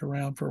enough to be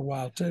around for a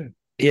while too.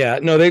 Yeah,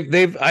 no, I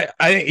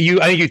think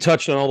you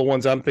touched on all the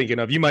ones I'm thinking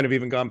of. You might have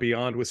even gone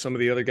beyond with some of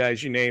the other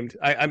guys you named.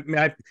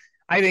 I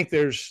think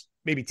there's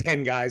maybe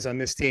 10 guys on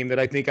this team that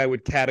I think I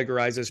would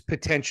categorize as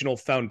potential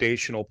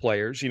foundational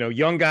players. You know,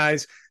 young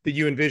guys that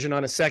you envision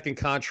on a second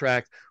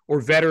contract, or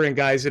veteran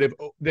guys that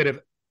have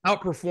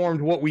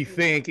outperformed what we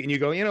think, and you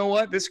go, you know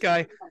what, this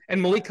guy.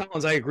 And Malik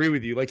Collins, I agree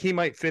with you. Like, he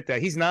might fit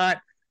that. He's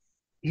not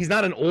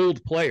an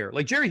old player.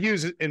 Like Jerry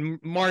Hughes and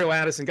Mario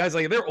Addison, guys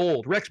like, they're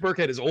old. Rex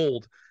Burkhead is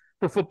old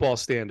for football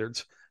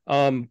standards.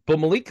 But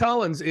Malik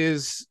Collins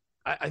is,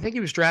 I think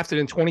he was drafted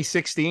in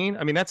 2016.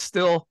 I mean, that's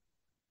still,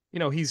 you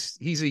know, he's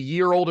a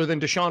year older than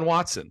Deshaun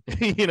Watson,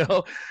 you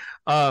know?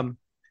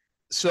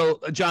 So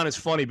John, it's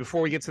funny,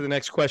 before we get to the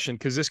next question,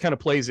 because this kind of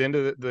plays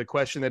into the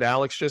question that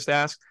Alex just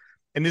asked.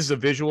 And this is a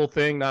visual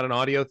thing, not an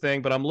audio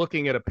thing, but I'm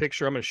looking at a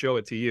picture. I'm going to show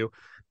it to you.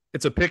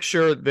 It's a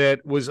picture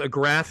that was a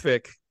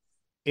graphic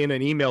in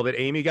an email that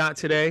Amy got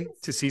today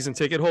to season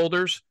ticket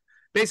holders.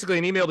 Basically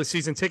an email to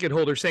season ticket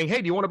holders saying,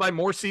 hey, do you want to buy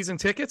more season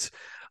tickets?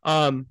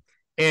 And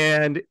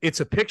it's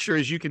a picture,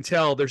 as you can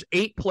tell, there's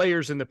 8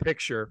 players in the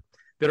picture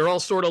that are all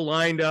sort of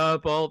lined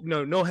up,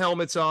 no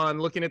helmets on,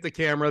 looking at the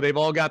camera. They've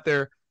all got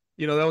their,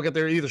 they all got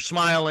their either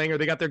smiling or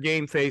they got their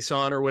game face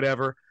on or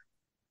whatever.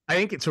 I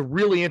think it's a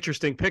really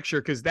interesting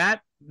picture because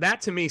that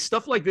to me,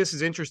 stuff like this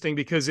is interesting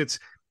because it's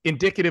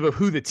indicative of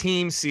who the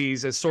team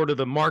sees as sort of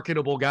the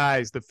marketable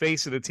guys, the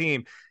face of the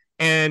team.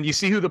 And you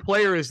see who the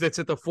player is that's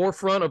at the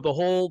forefront of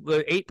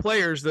the 8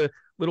 players, the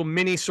little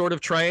mini sort of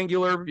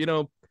triangular,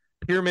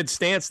 pyramid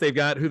stance they've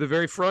got, who the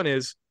very front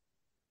is.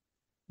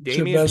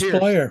 Dameon Pierce.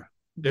 Player.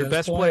 Their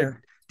best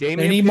player.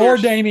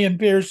 Dameon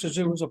Pierce, as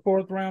it was a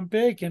 4th round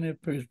pick. And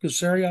if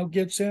Caserio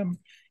gets him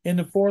in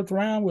the 4th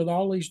round with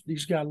all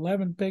he's got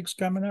 11 picks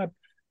coming up,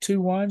 2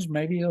 1s,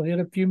 maybe he'll hit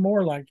a few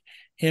more like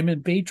him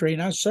and Petrie.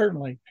 And I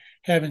certainly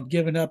haven't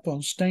given up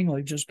on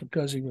Stingley just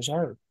because he was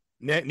hurt.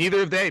 Neither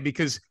have they,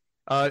 because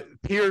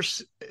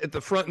Pierce at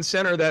the front and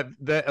center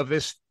of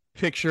this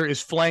picture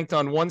is flanked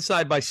on one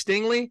side by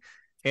Stingley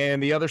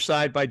and the other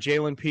side by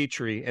Jalen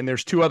Petrie. And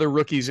there's 2 other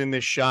rookies in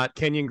this shot,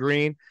 Kenyon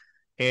Green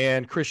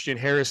and Christian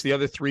Harris. The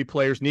other 3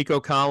 players, Nico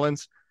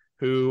Collins,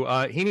 who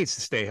he needs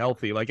to stay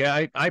healthy. Like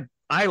I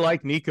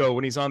like Nico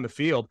when he's on the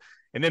field.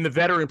 And then the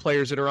veteran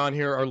players that are on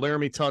here are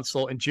Laramie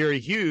Tunsil and Jerry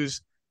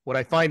Hughes. What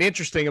I find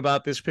interesting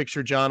about this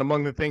picture, John,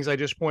 among the things I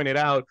just pointed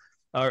out,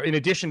 in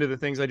addition to the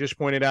things I just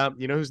pointed out,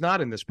 who's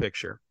not in this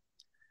picture?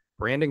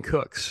 Brandon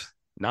Cooks.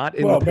 Not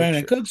in the picture.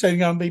 Brandon Cooks ain't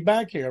going to be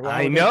back here.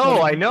 I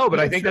know,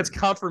 but I think that's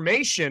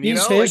confirmation.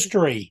 He's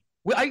history.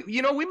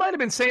 We might have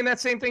been saying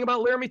that same thing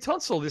about Laramie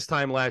Tunsil this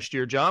time last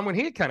year, John, when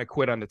he had kind of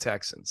quit on the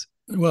Texans.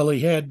 Well, he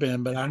had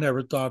been, but I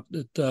never thought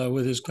that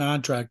with his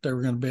contract they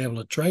were going to be able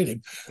to trade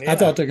him. Yeah. I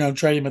thought they were going to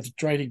trade him at the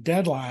trading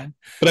deadline.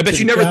 But I bet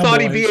you never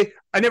thought he'd be.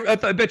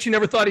 I bet you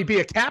never thought he'd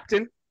be a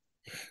captain.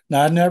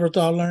 No, I never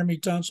thought Laramie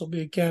Tunsil would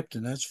be a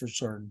captain. That's for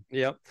certain.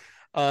 Yep.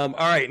 All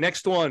right,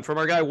 next one from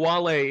our guy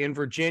Wale in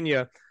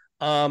Virginia.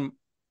 A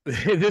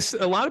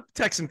lot of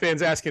Texan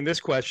fans asking this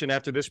question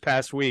after this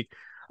past week.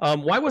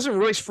 Why wasn't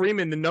Royce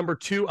Freeman the number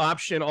 2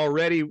 option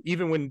already,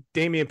 even when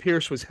Dameon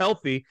Pierce was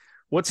healthy?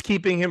 What's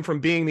keeping him from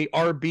being the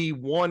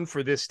RB1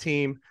 for this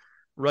team?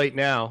 right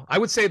now. I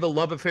would say the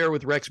love affair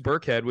with Rex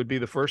Burkhead would be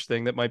the first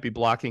thing that might be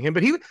blocking him.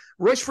 But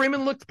Royce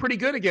Freeman looked pretty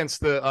good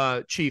against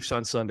the Chiefs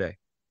on Sunday.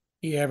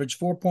 He averaged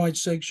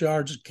 4.6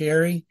 yards a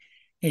carry.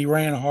 He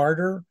ran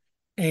harder.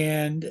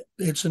 And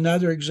it's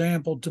another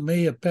example to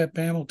me of Pep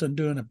Hamilton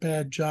doing a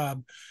bad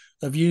job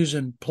of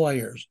using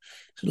players.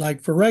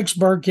 Like for Rex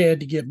Burkhead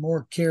to get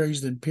more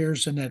carries than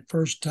Pearson that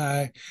first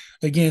tie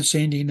against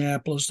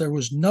Indianapolis, there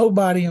was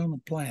nobody on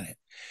the planet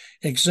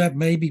except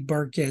maybe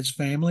Burkhead's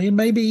family, and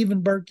maybe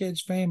even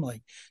Burkhead's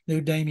family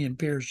knew Dameon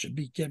Pierce should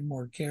be getting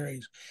more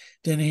carries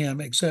than him,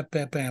 except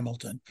Pep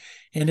Hamilton.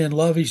 And then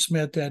Lovie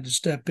Smith had to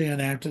step in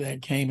after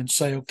that game and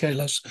say, okay,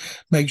 let's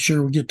make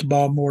sure we get the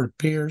ball more to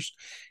Pierce.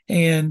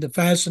 And the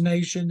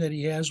fascination that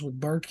he has with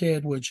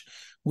Burkhead, which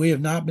we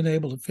have not been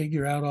able to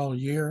figure out all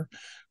year.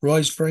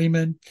 Royce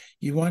Freeman,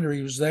 you wonder,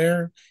 he was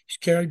there. He's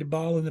carried the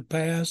ball in the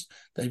past.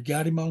 They've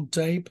got him on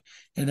tape,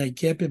 and they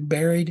kept him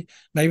buried.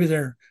 Maybe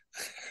they're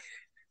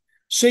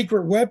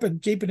secret weapon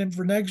keeping him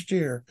for next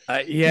year.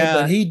 Yeah.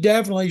 But he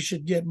definitely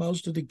should get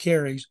most of the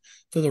carries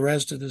for the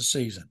rest of the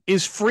season.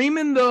 Is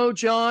Freeman, though,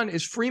 John,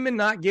 is Freeman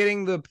not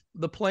getting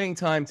the playing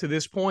time to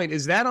this point?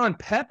 Is that on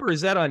Pep or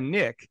is that on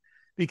Nick?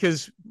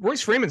 Because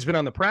Royce Freeman's been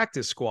on the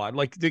practice squad.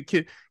 Like,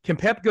 can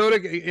Pep go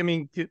to – I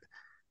mean,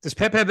 does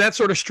Pep have that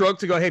sort of stroke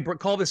to go, hey,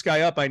 call this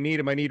guy up, I need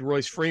him, I need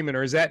Royce Freeman?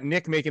 Or is that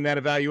Nick making that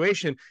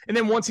evaluation? And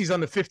then once he's on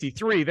the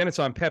 53, then it's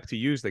on Pep to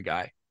use the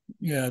guy.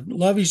 Yeah,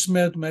 Lovie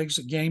Smith makes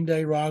the game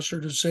day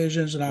roster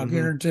decisions, and I'll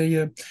guarantee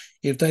you,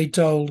 if they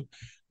told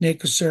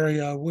Nick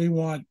Caserio, we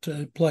want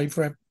to play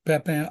for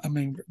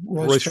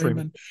Royce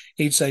Freeman,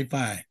 he'd say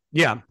fine.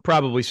 Yeah,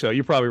 probably so.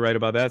 You're probably right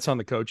about that. It's on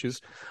the coaches.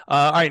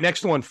 All right,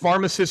 next one,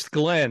 Pharmacist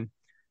Glenn.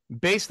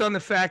 Based on the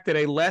fact that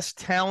a less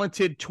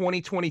talented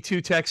 2022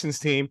 Texans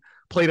team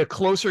played a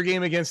closer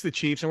game against the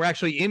Chiefs and were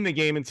actually in the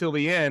game until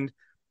the end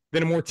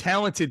than a more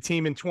talented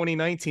team in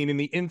 2019 in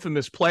the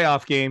infamous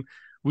playoff game,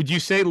 would you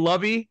say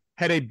Lovie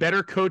had a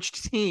better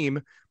coached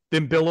team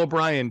than Bill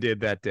O'Brien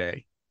did that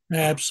day?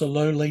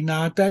 Absolutely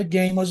not. That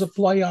game was a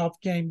playoff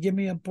game. Give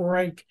me a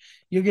break.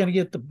 You're going to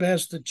get the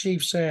best the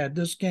Chiefs had.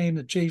 This game,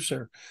 the Chiefs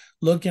are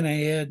looking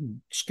ahead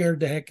and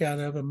scared the heck out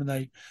of them, and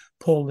they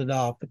pulled it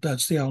off. But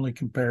that's the only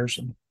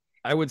comparison.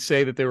 I would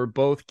say that they were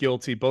both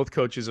guilty, both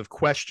coaches, of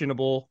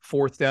questionable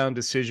fourth down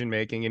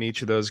decision-making in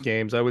each of those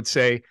games. I would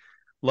say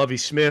Lovie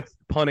Smith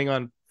punting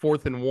on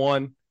 4th and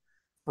 1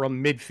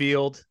 from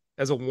midfield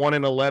as a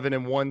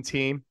 1-11-1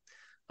 team,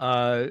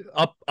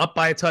 up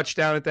by a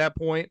touchdown at that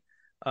point,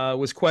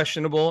 was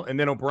questionable. And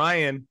then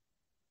O'Brien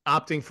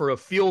opting for a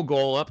field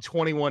goal up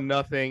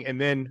 21-0 and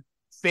then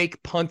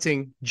fake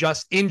punting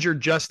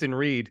injured Justin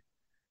Reed.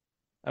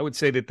 I would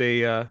say that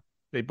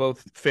they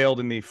both failed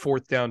in the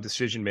fourth down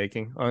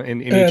decision-making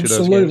in each of those games.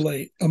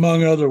 Absolutely,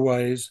 among other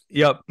ways.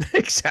 Yep,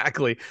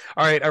 exactly.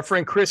 All right, our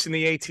friend Chris in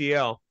the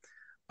ATL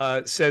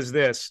says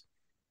this.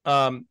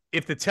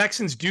 If the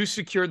Texans do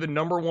secure the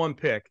number 1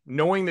 pick,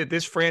 knowing what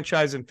this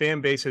franchise and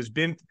fan base has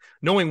been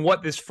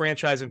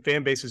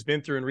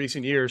through in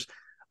recent years,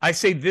 I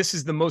say this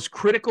is the most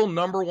critical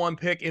number 1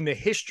 pick in the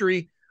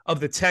history of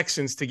the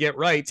Texans to get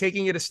right.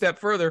 Taking it a step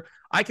further,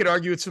 I could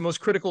argue it's the most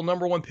critical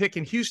number 1 pick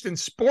in Houston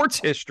sports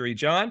history.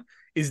 John,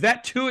 is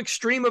that too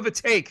extreme of a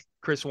take?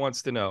 Chris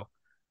wants to know.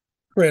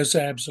 Chris,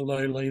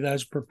 absolutely.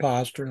 That's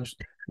preposterous.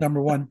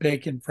 Number 1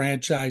 pick in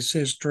franchise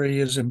history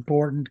is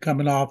important,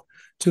 coming off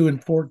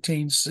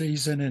 2-14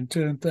 season in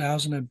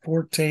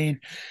 2014.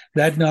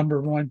 That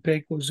number 1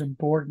 pick was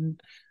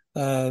important.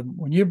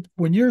 When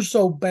you're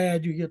so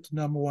bad, you get the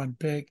number 1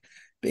 pick.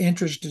 The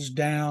interest is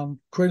down.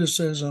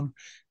 Criticism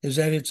is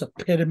at its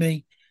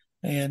epitome,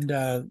 and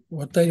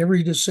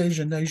every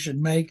decision they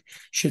should make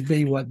should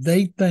be what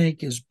they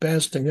think is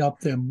best to help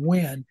them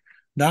win,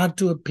 not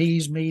to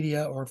appease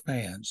media or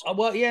fans.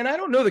 Well, yeah, and I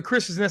don't know that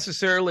Chris is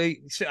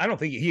necessarily – I don't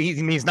think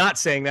he's not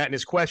saying that in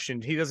his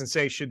question. He doesn't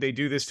say, should they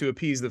do this to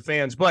appease the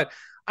fans? But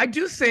I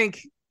do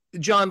think,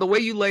 John, the way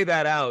you lay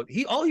that out,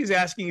 all he's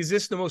asking, is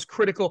this the most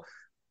critical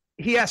 –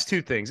 he asked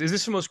 2 things. Is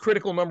this the most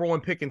critical number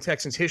 1 pick in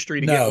Texans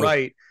history to get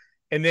right?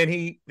 And then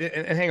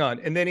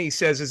and then he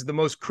says, is the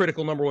most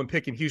critical number 1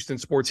 pick in Houston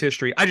sports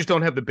history. I just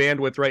don't have the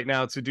bandwidth right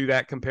now to do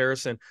that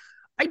comparison.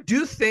 I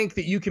do think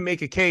that you can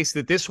make a case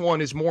that this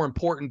one is more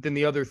important than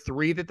the other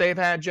 3 that they've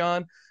had,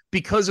 John,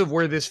 because of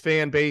where this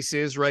fan base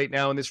is right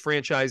now and this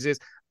franchise is.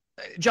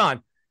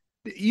 John,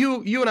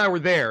 you and I were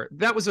there.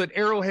 That was an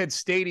Arrowhead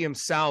Stadium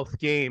South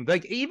game.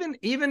 Like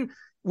even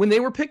when they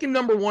were picking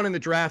number 1 in the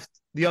draft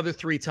the other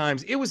 3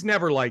 times, it was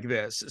never like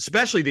this,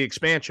 especially the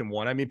expansion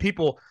one. I mean,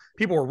 people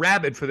were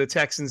rabid for the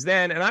Texans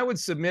then, and I would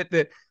submit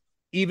that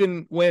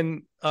even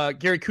when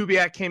Gary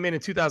Kubiak came in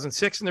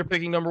 2006 and they're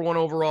picking number 1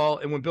 overall,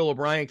 and when Bill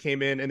O'Brien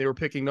came in and they were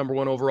picking number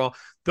 1 overall,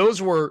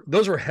 those were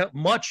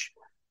much,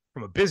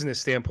 from a business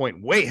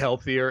standpoint, way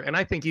healthier. And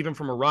I think even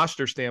from a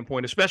roster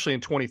standpoint, especially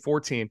in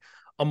 2014,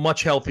 a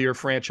much healthier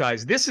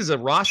franchise. This is a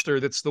roster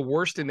that's the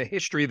worst in the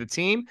history of the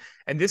team,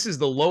 and this is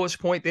the lowest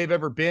point they've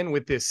ever been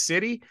with this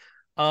city.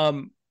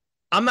 I'm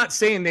not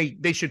saying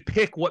they should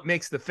pick what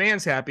makes the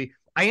fans happy.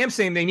 I am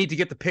saying they need to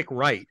get the pick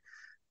right.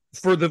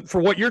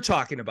 for what you're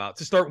talking about,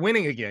 to start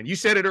winning again. You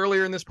said it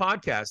earlier in this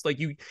podcast. Like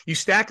you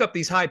stack up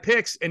these high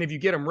picks, and if you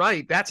get them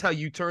right, that's how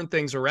you turn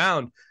things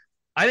around.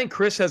 I think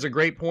Chris has a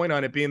great point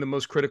on it being the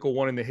most critical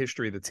one in the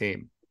history of the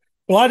team.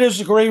 Well, I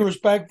disagree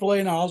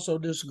respectfully, and I also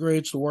disagree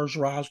it's the worst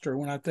roster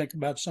when I think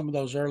about some of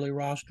those early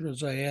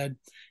rosters they had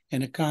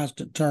and the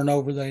constant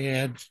turnover they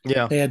had.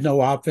 Yeah. They had no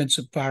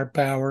offensive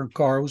firepower.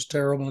 Carr was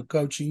terrible. The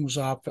coaching was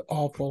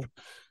awful.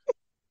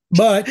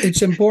 But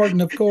it's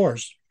important, of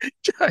course.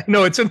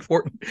 No, it's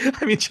important.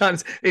 I mean, John,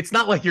 it's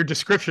not like your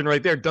description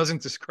right there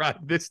doesn't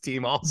describe this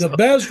team also. The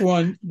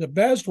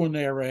best one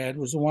they ever had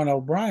was the one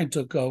O'Brien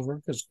took over,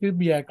 because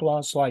Kubiak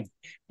lost like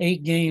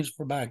 8 games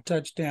for about a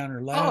touchdown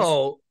or less.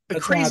 Oh, the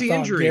That's crazy why I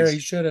thought injuries. Gary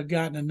should have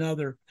gotten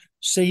another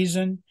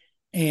season.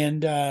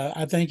 And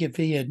I think if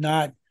he had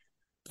not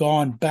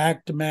gone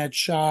back to Matt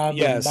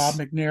Schaub and Bob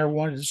McNair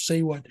wanted to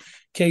see what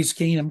Case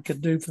Keenum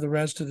could do for the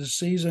rest of the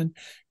season,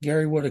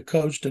 Gary would have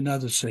coached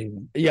another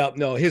season. Yeah,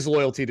 no, his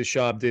loyalty to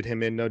Schaub did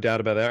him in, no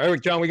doubt about that. All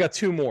right, John, we got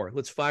 2 more.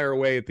 Let's fire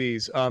away at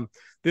these.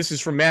 This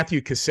is from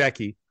Matthew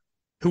Kasecki,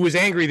 who was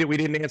angry that we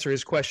didn't answer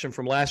his question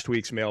from last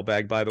week's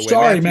mailbag, by the way.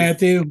 Sorry,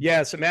 Matthew.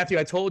 Yeah, so Matthew,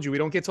 I told you, we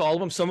don't get to all of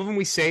them. Some of them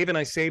we save, and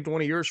I saved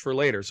one of yours for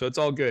later, so it's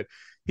all good.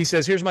 He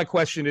says, here's my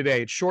question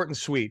today. It's short and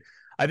sweet.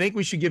 I think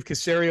we should give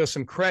Caserio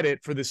some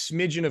credit for the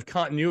smidgen of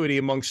continuity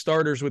among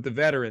starters with the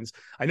veterans.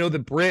 I know the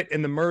Britt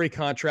and the Murray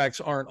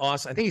contracts aren't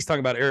awesome. I think he's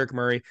talking about Eric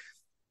Murray.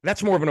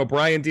 That's more of an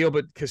O'Brien deal,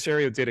 but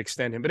Caserio did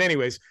extend him. But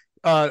anyways,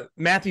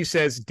 Matthew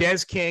says, Des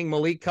King,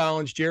 Malik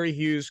Collins, Jerry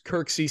Hughes,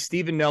 Kirksey,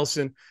 Steven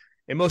Nelson,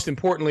 and most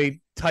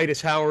importantly,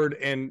 Titus Howard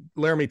and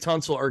Laramie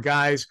Tunsil are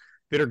guys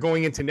that are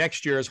going into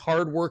next year as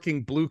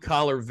hardworking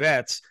blue-collar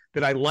vets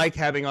that I like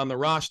having on the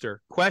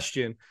roster.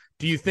 Question,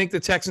 do you think the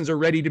Texans are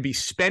ready to be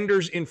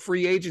spenders in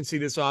free agency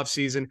this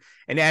offseason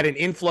and add an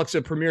influx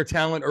of premier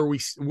talent, or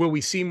will we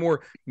see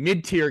more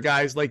mid-tier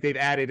guys like they've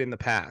added in the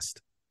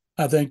past?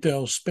 I think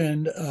they'll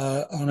spend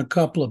on a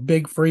couple of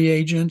big free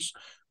agents,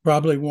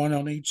 probably one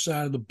on each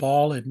side of the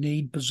ball at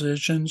need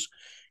positions,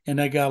 and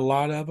they got a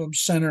lot of them.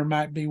 Center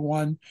might be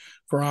one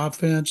for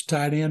offense.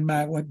 Tight end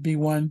might be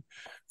one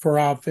for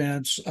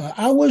offense.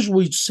 I wish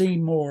we'd see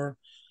more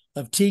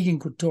of Tegan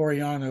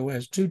Quatoriano, who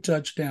has 2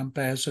 touchdown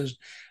passes.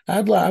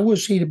 I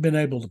wish he'd have been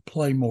able to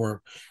play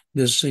more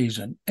this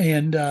season.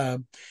 And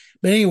but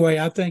anyway,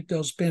 I think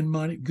they'll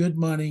spend good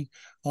money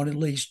on at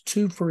least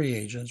 2 free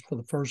agents for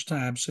the first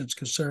time since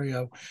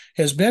Caserio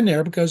has been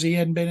there, because he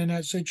hadn't been in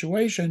that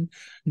situation,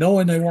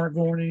 knowing they weren't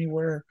going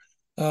anywhere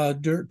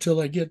till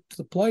they get to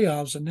the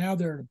playoffs. And now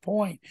they're at a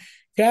point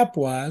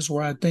cap-wise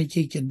where I think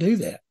he can do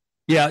that.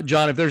 Yeah,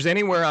 John, if there's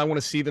anywhere I want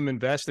to see them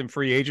invest in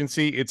free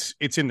agency, it's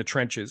in the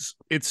trenches.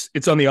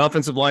 It's on the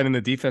offensive line and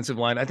the defensive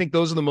line. I think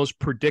those are the most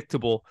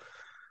predictable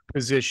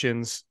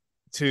positions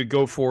to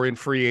go for in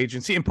free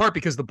agency, in part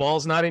because the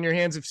ball's not in your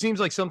hands. It seems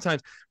like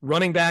sometimes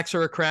running backs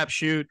are a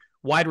crapshoot.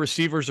 Wide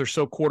receivers are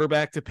so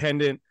quarterback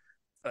dependent.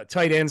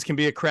 Tight ends can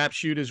be a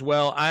crapshoot as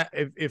well.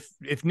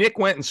 If Nick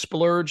went and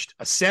splurged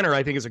a center,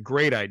 I think is a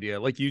great idea,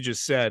 like you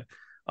just said,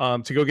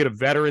 to go get a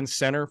veteran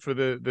center for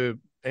the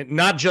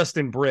not just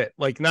in Britt,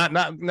 like not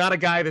a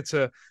guy that's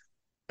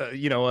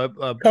coming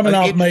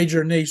off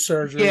major knee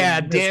surgery.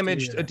 Yeah,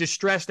 damaged, a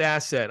distressed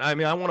asset. I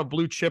mean, I want a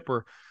blue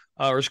chipper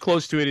or as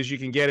close to it as you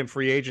can get in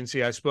free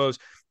agency, I suppose.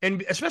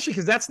 And especially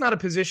because that's not a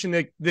position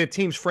that the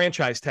teams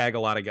franchise tag a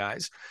lot of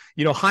guys.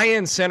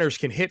 High-end centers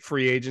can hit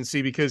free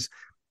agency because,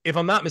 if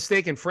I'm not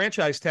mistaken,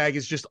 franchise tag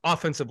is just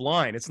offensive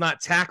line. It's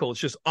not tackle. It's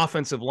just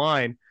offensive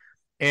line.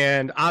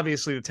 And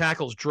obviously the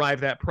tackles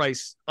drive that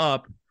price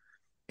up.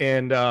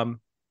 And so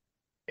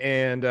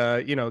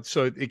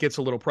it gets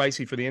a little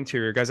pricey for the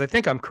interior guys. I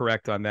think I'm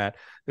correct on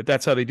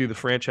that's how they do the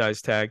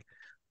franchise tag.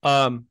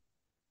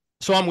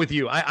 So I'm with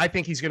you. I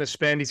think he's going to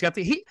spend.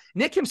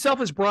 Nick himself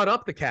has brought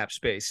up the cap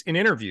space in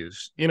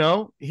interviews.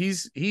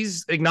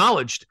 He's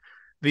acknowledged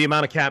the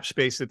amount of cap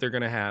space that they're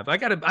going to have. I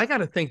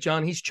gotta think,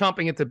 John, he's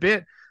chomping at the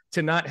bit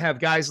to not have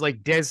guys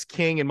like Des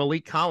King and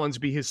Malik Collins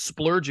be his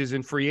splurges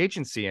in free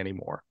agency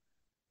anymore.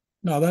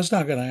 No, that's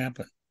not going to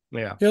happen.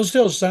 Yeah. He'll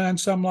still sign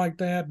something like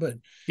that, but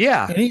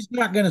yeah. And he's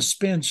not going to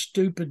spend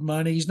stupid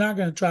money. He's not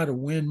going to try to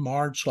win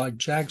March like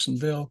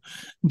Jacksonville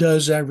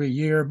does every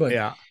year, but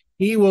yeah,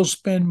 he will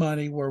spend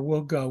money where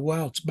we'll go,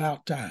 well, it's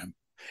about time.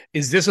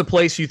 Is this a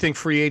place you think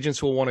free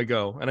agents will want to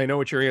go? And I know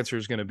what your answer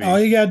is going to be. All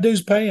you got to do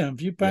is pay them.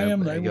 If you pay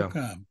them, they will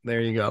come. There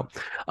you go.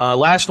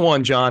 Last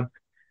one, John.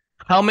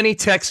 How many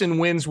Texan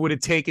wins would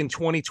it take in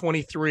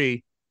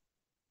 2023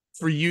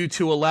 for you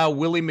to allow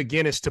Willie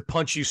McGinnis to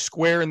punch you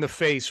square in the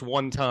face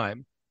one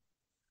time?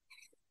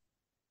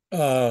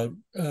 9,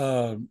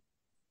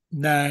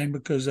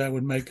 because that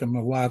would make him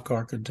a wild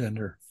card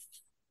contender.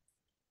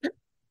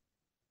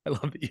 I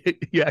love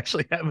that you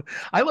actually have.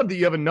 I love that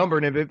you have a number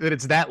and that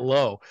it's that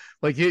low.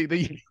 Like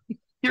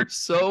you're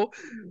so.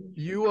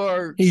 You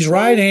are. He's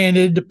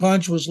right-handed. The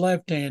punch was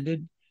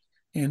left-handed,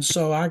 and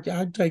so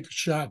I'd take a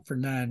shot for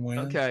 9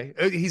 wins. Okay,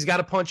 he's got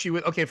to punch you.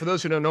 Okay, for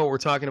those who don't know what we're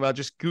talking about,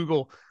 just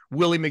Google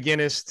Willie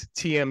McGinnis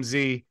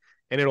TMZ,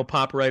 and it'll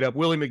pop right up.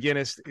 Willie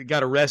McGinnis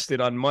got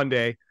arrested on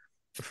Monday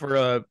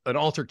for an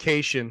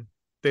altercation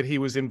that he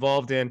was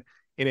involved in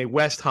a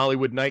West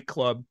Hollywood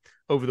nightclub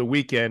over the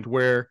weekend,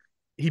 where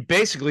he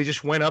basically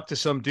just went up to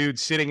some dude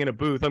sitting in a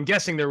booth. I'm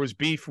guessing there was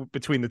beef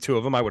between the two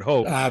of them, I would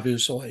hope.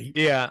 Obviously.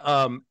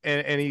 Yeah.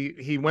 And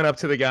he went up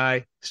to the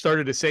guy,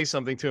 started to say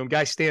something to him.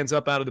 Guy stands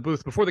up out of the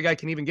booth. Before the guy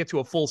can even get to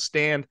a full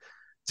stand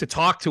to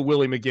talk to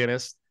Willie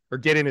McGinnis or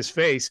get in his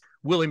face,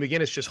 Willie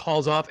McGinnis just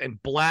hauls off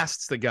and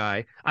blasts the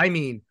guy. I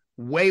mean,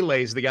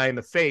 waylays the guy in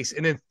the face.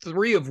 And then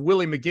 3 of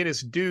Willie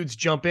McGinnis dudes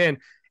jump in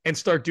and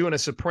start doing a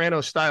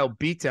Soprano-style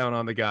beatdown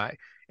on the guy.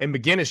 And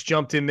McGinnis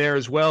jumped in there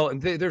as well.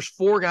 And there's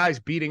 4 guys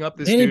beating up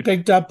this dude. He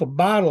picked up a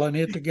bottle and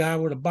hit the guy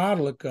with a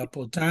bottle a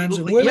couple of times.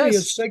 And Willie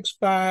is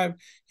 6'5"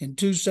 and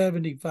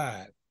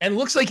 275. And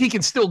looks like he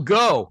can still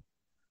go.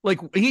 Like,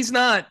 he's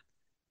not,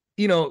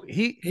 he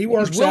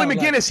works Willie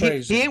McGinnis.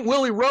 Like he ain't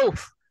Willie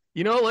Roaf.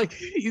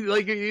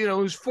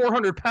 Who's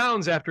 400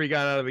 pounds after he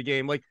got out of the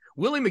game. Like,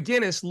 Willie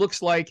McGinnis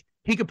looks like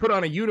he could put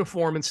on a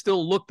uniform and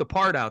still look the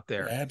part out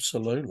there.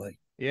 Absolutely.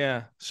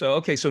 Yeah.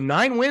 So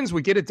 9 wins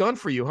would get it done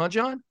for you, huh,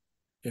 John?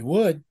 It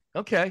would.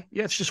 Okay.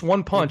 Yeah, it's just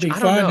one punch. It'd be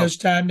fun this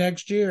time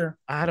next year.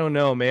 I don't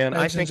know, man.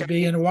 I think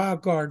be in a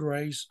wild card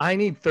race. I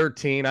need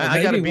 13.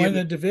 I got to win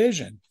the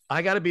division.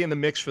 I got to be in the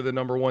mix for the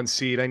number 1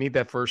 seed. I need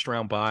that first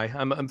round bye.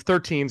 I'm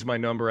 13's my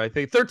number. I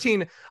think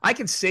 13. I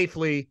can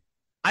safely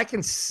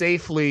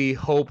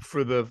hope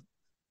for the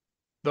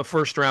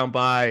first round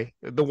bye,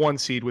 the 1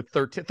 seed with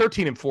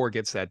 13-4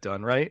 gets that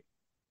done, right?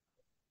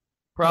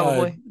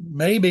 Probably.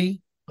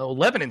 Maybe.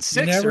 11-6.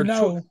 You never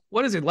know.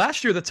 What is it?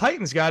 Last year the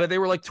Titans got it. They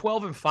were like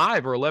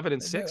 12-5 or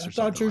 11-6. I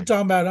thought you were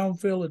talking about home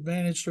field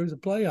advantage through the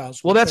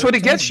playoffs. Well, that's 13. What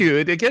it gets you.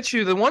 It gets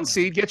you the 1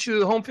 seed, gets you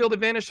the home field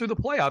advantage through the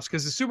playoffs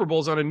because the Super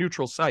Bowl's on a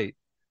neutral site.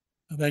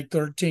 I think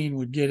 13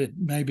 would get it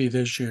maybe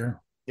this year.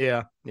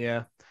 Yeah.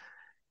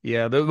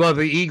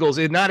 The Eagles,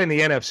 not in the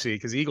NFC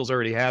because the Eagles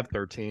already have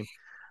 13.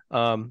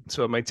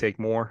 So it might take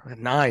more.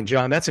 9,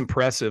 John. That's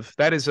impressive.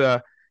 That is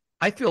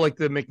I feel like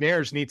the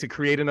McNairs need to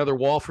create another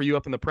wall for you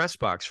up in the press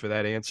box for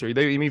that answer.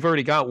 You've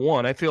already got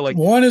 1. I feel like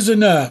 1 is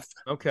enough.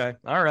 Okay.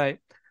 All right.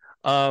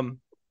 All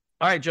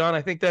right, John,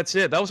 I think that's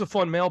it. That was a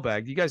fun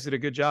mailbag. You guys did a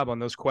good job on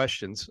those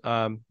questions.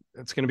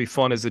 It's going to be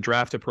fun as the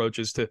draft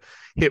approaches to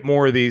hit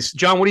more of these.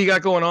 John, what do you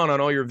got going on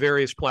all your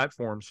various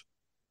platforms?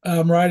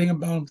 I'm writing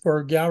about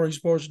for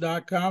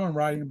GallerySports.com. I'm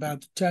writing about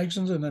the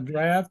Texans and the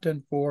draft,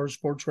 and for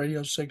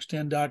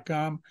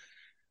SportsRadio610.com.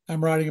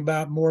 I'm writing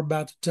more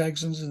about the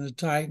Texans and the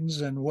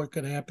Titans and what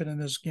could happen in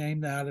this game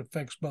now that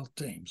affects both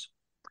teams.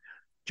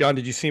 John,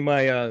 did you see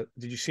my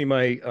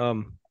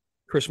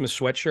Christmas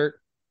sweatshirt?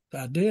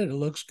 I did. It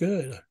looks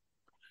good.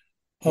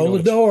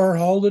 Hold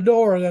the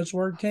door. That's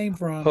where it came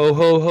from. Ho,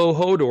 ho, ho,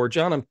 Hodor.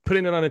 John, I'm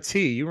putting it on a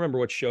T. You remember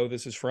what show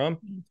this is from?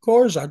 Of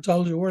course. I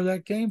told you where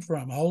that came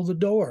from. Hold the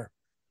door.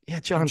 Yeah,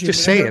 John,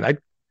 just saying.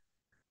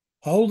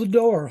 Hold the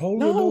door.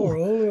 Hold the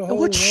door.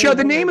 What show?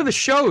 The name of the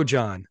show,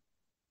 John.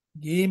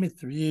 Give me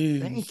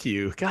 3. Thank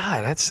you.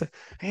 God, that's,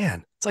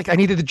 man, it's like I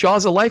needed the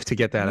jaws of life to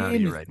get that out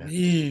of you right now.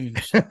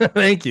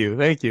 Thank you.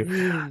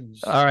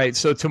 All right.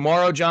 So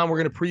tomorrow, John, we're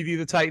going to preview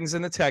the Titans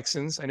and the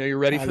Texans. I know you're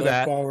ready for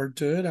that. I look forward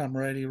to it. I'm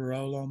ready to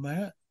roll on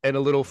that. And a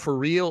little for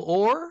real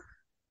or?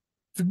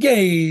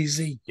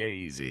 Fugazi.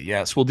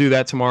 Yes, we'll do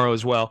that tomorrow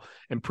as well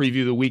and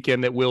preview the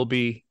weekend that will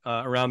be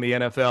around the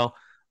NFL.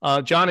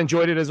 John,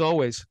 enjoyed it as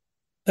always.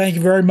 Thank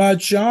you very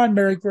much, Sean.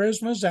 Merry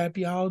Christmas.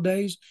 Happy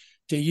holidays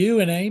to you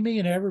and Amy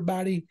and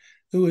everybody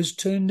who is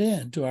tuned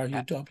in to our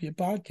Utopia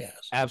podcast.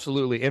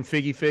 Absolutely. And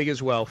Figgy Fig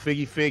as well.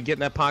 Figgy Fig getting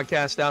that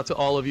podcast out to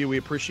all of you. We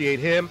appreciate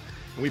him.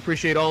 And we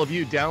appreciate all of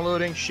you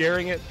downloading,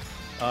 sharing it,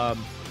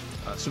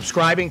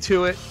 subscribing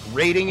to it,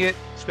 rating it,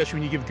 especially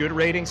when you give good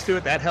ratings to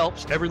it. That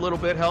helps. Every little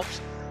bit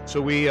helps.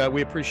 So we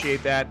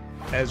appreciate that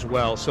as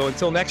well. So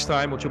until next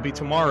time, which will be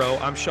tomorrow,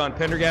 I'm Sean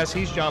Pendergast.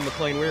 He's John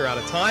McClain. We're out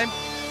of time.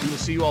 We will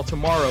see you all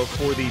tomorrow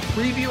for the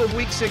preview of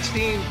Week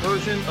 16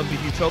 version of the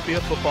Utopia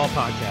Football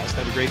Podcast.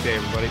 Have a great day,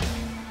 everybody.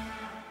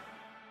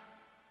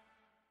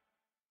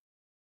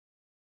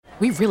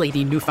 We really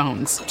need new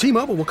phones.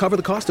 T-Mobile will cover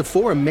the cost of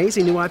 4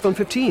 amazing new iPhone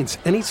 15s,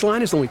 and each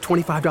line is only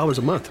 $25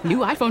 a month. New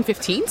iPhone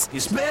 15s?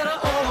 It's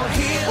better over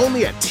here.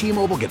 Only at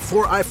T-Mobile, get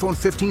 4 iPhone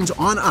 15s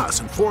on us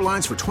and 4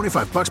 lines for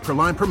 $25 per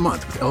line per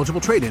month with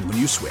eligible trade-in when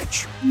you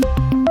switch.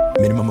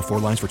 Minimum of 4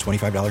 lines for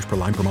 $25 per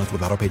line per month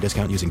with autopay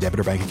discount using debit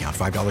or bank account.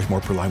 $5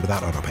 more per line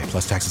without autopay,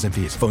 plus taxes and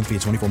fees. Phone fee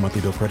at 24 monthly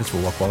bill credits for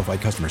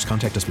well-qualified customers.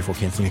 Contact us before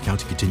canceling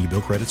account to continue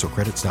bill credits or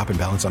credit stop and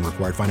balance on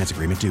required finance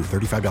agreement due.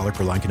 $35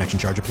 per line connection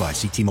charge applies.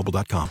 See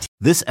T-Mobile.com.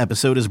 This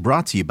episode is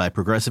brought to you by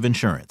Progressive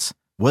Insurance.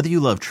 Whether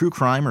you love true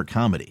crime or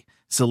comedy,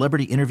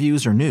 celebrity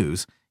interviews or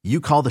news, you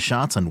call the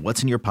shots on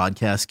what's in your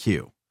podcast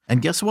queue.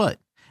 And guess what?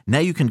 Now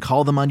you can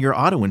call them on your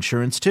auto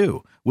insurance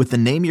too with the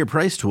Name Your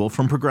Price tool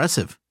from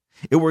Progressive.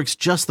 It works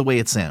just the way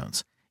it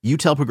sounds. You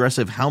tell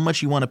Progressive how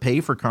much you want to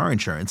pay for car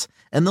insurance,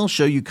 and they'll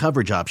show you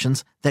coverage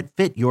options that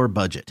fit your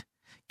budget.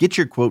 Get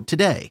your quote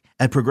today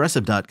at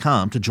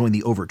Progressive.com to join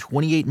the over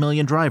 28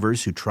 million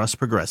drivers who trust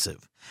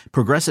Progressive.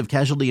 Progressive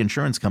Casualty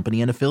Insurance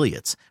Company and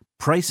Affiliates.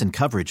 Price and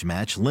coverage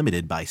match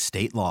limited by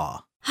state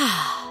law.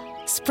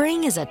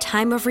 Spring is a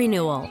time of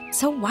renewal,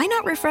 so why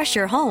not refresh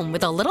your home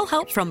with a little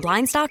help from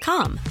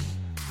Blinds.com?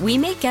 We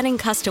make getting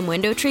custom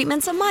window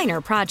treatments a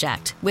minor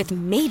project with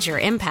major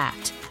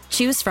impact.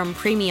 Choose from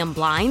premium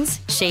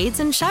blinds, shades,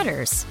 and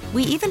shutters.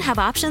 We even have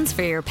options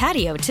for your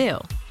patio, too.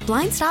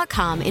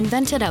 Blinds.com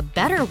invented a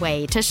better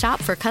way to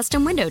shop for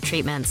custom window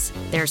treatments.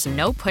 There's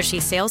no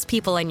pushy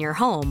salespeople in your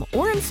home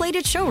or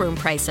inflated showroom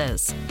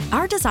prices.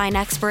 Our design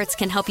experts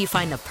can help you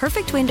find the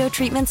perfect window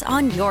treatments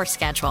on your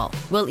schedule.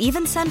 We'll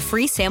even send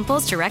free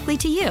samples directly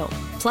to you.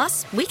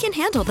 Plus, we can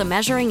handle the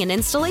measuring and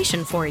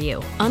installation for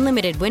you.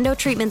 Unlimited window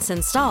treatments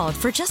installed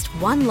for just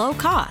one low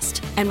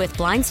cost. And with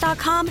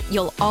Blinds.com,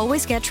 you'll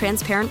always get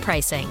transparent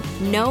pricing.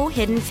 No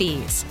hidden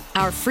fees.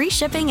 Our free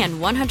shipping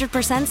and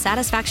 100%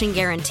 satisfaction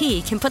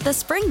guarantee can put the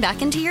spring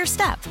back into your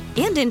step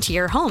and into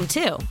your home,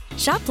 too.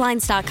 Shop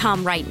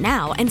Blinds.com right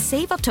now and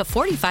save up to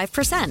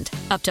 45%.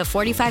 Up to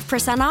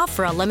 45% off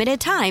for a limited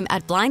time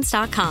at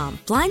Blinds.com.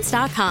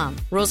 Blinds.com.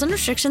 Rules and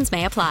restrictions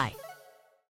may apply.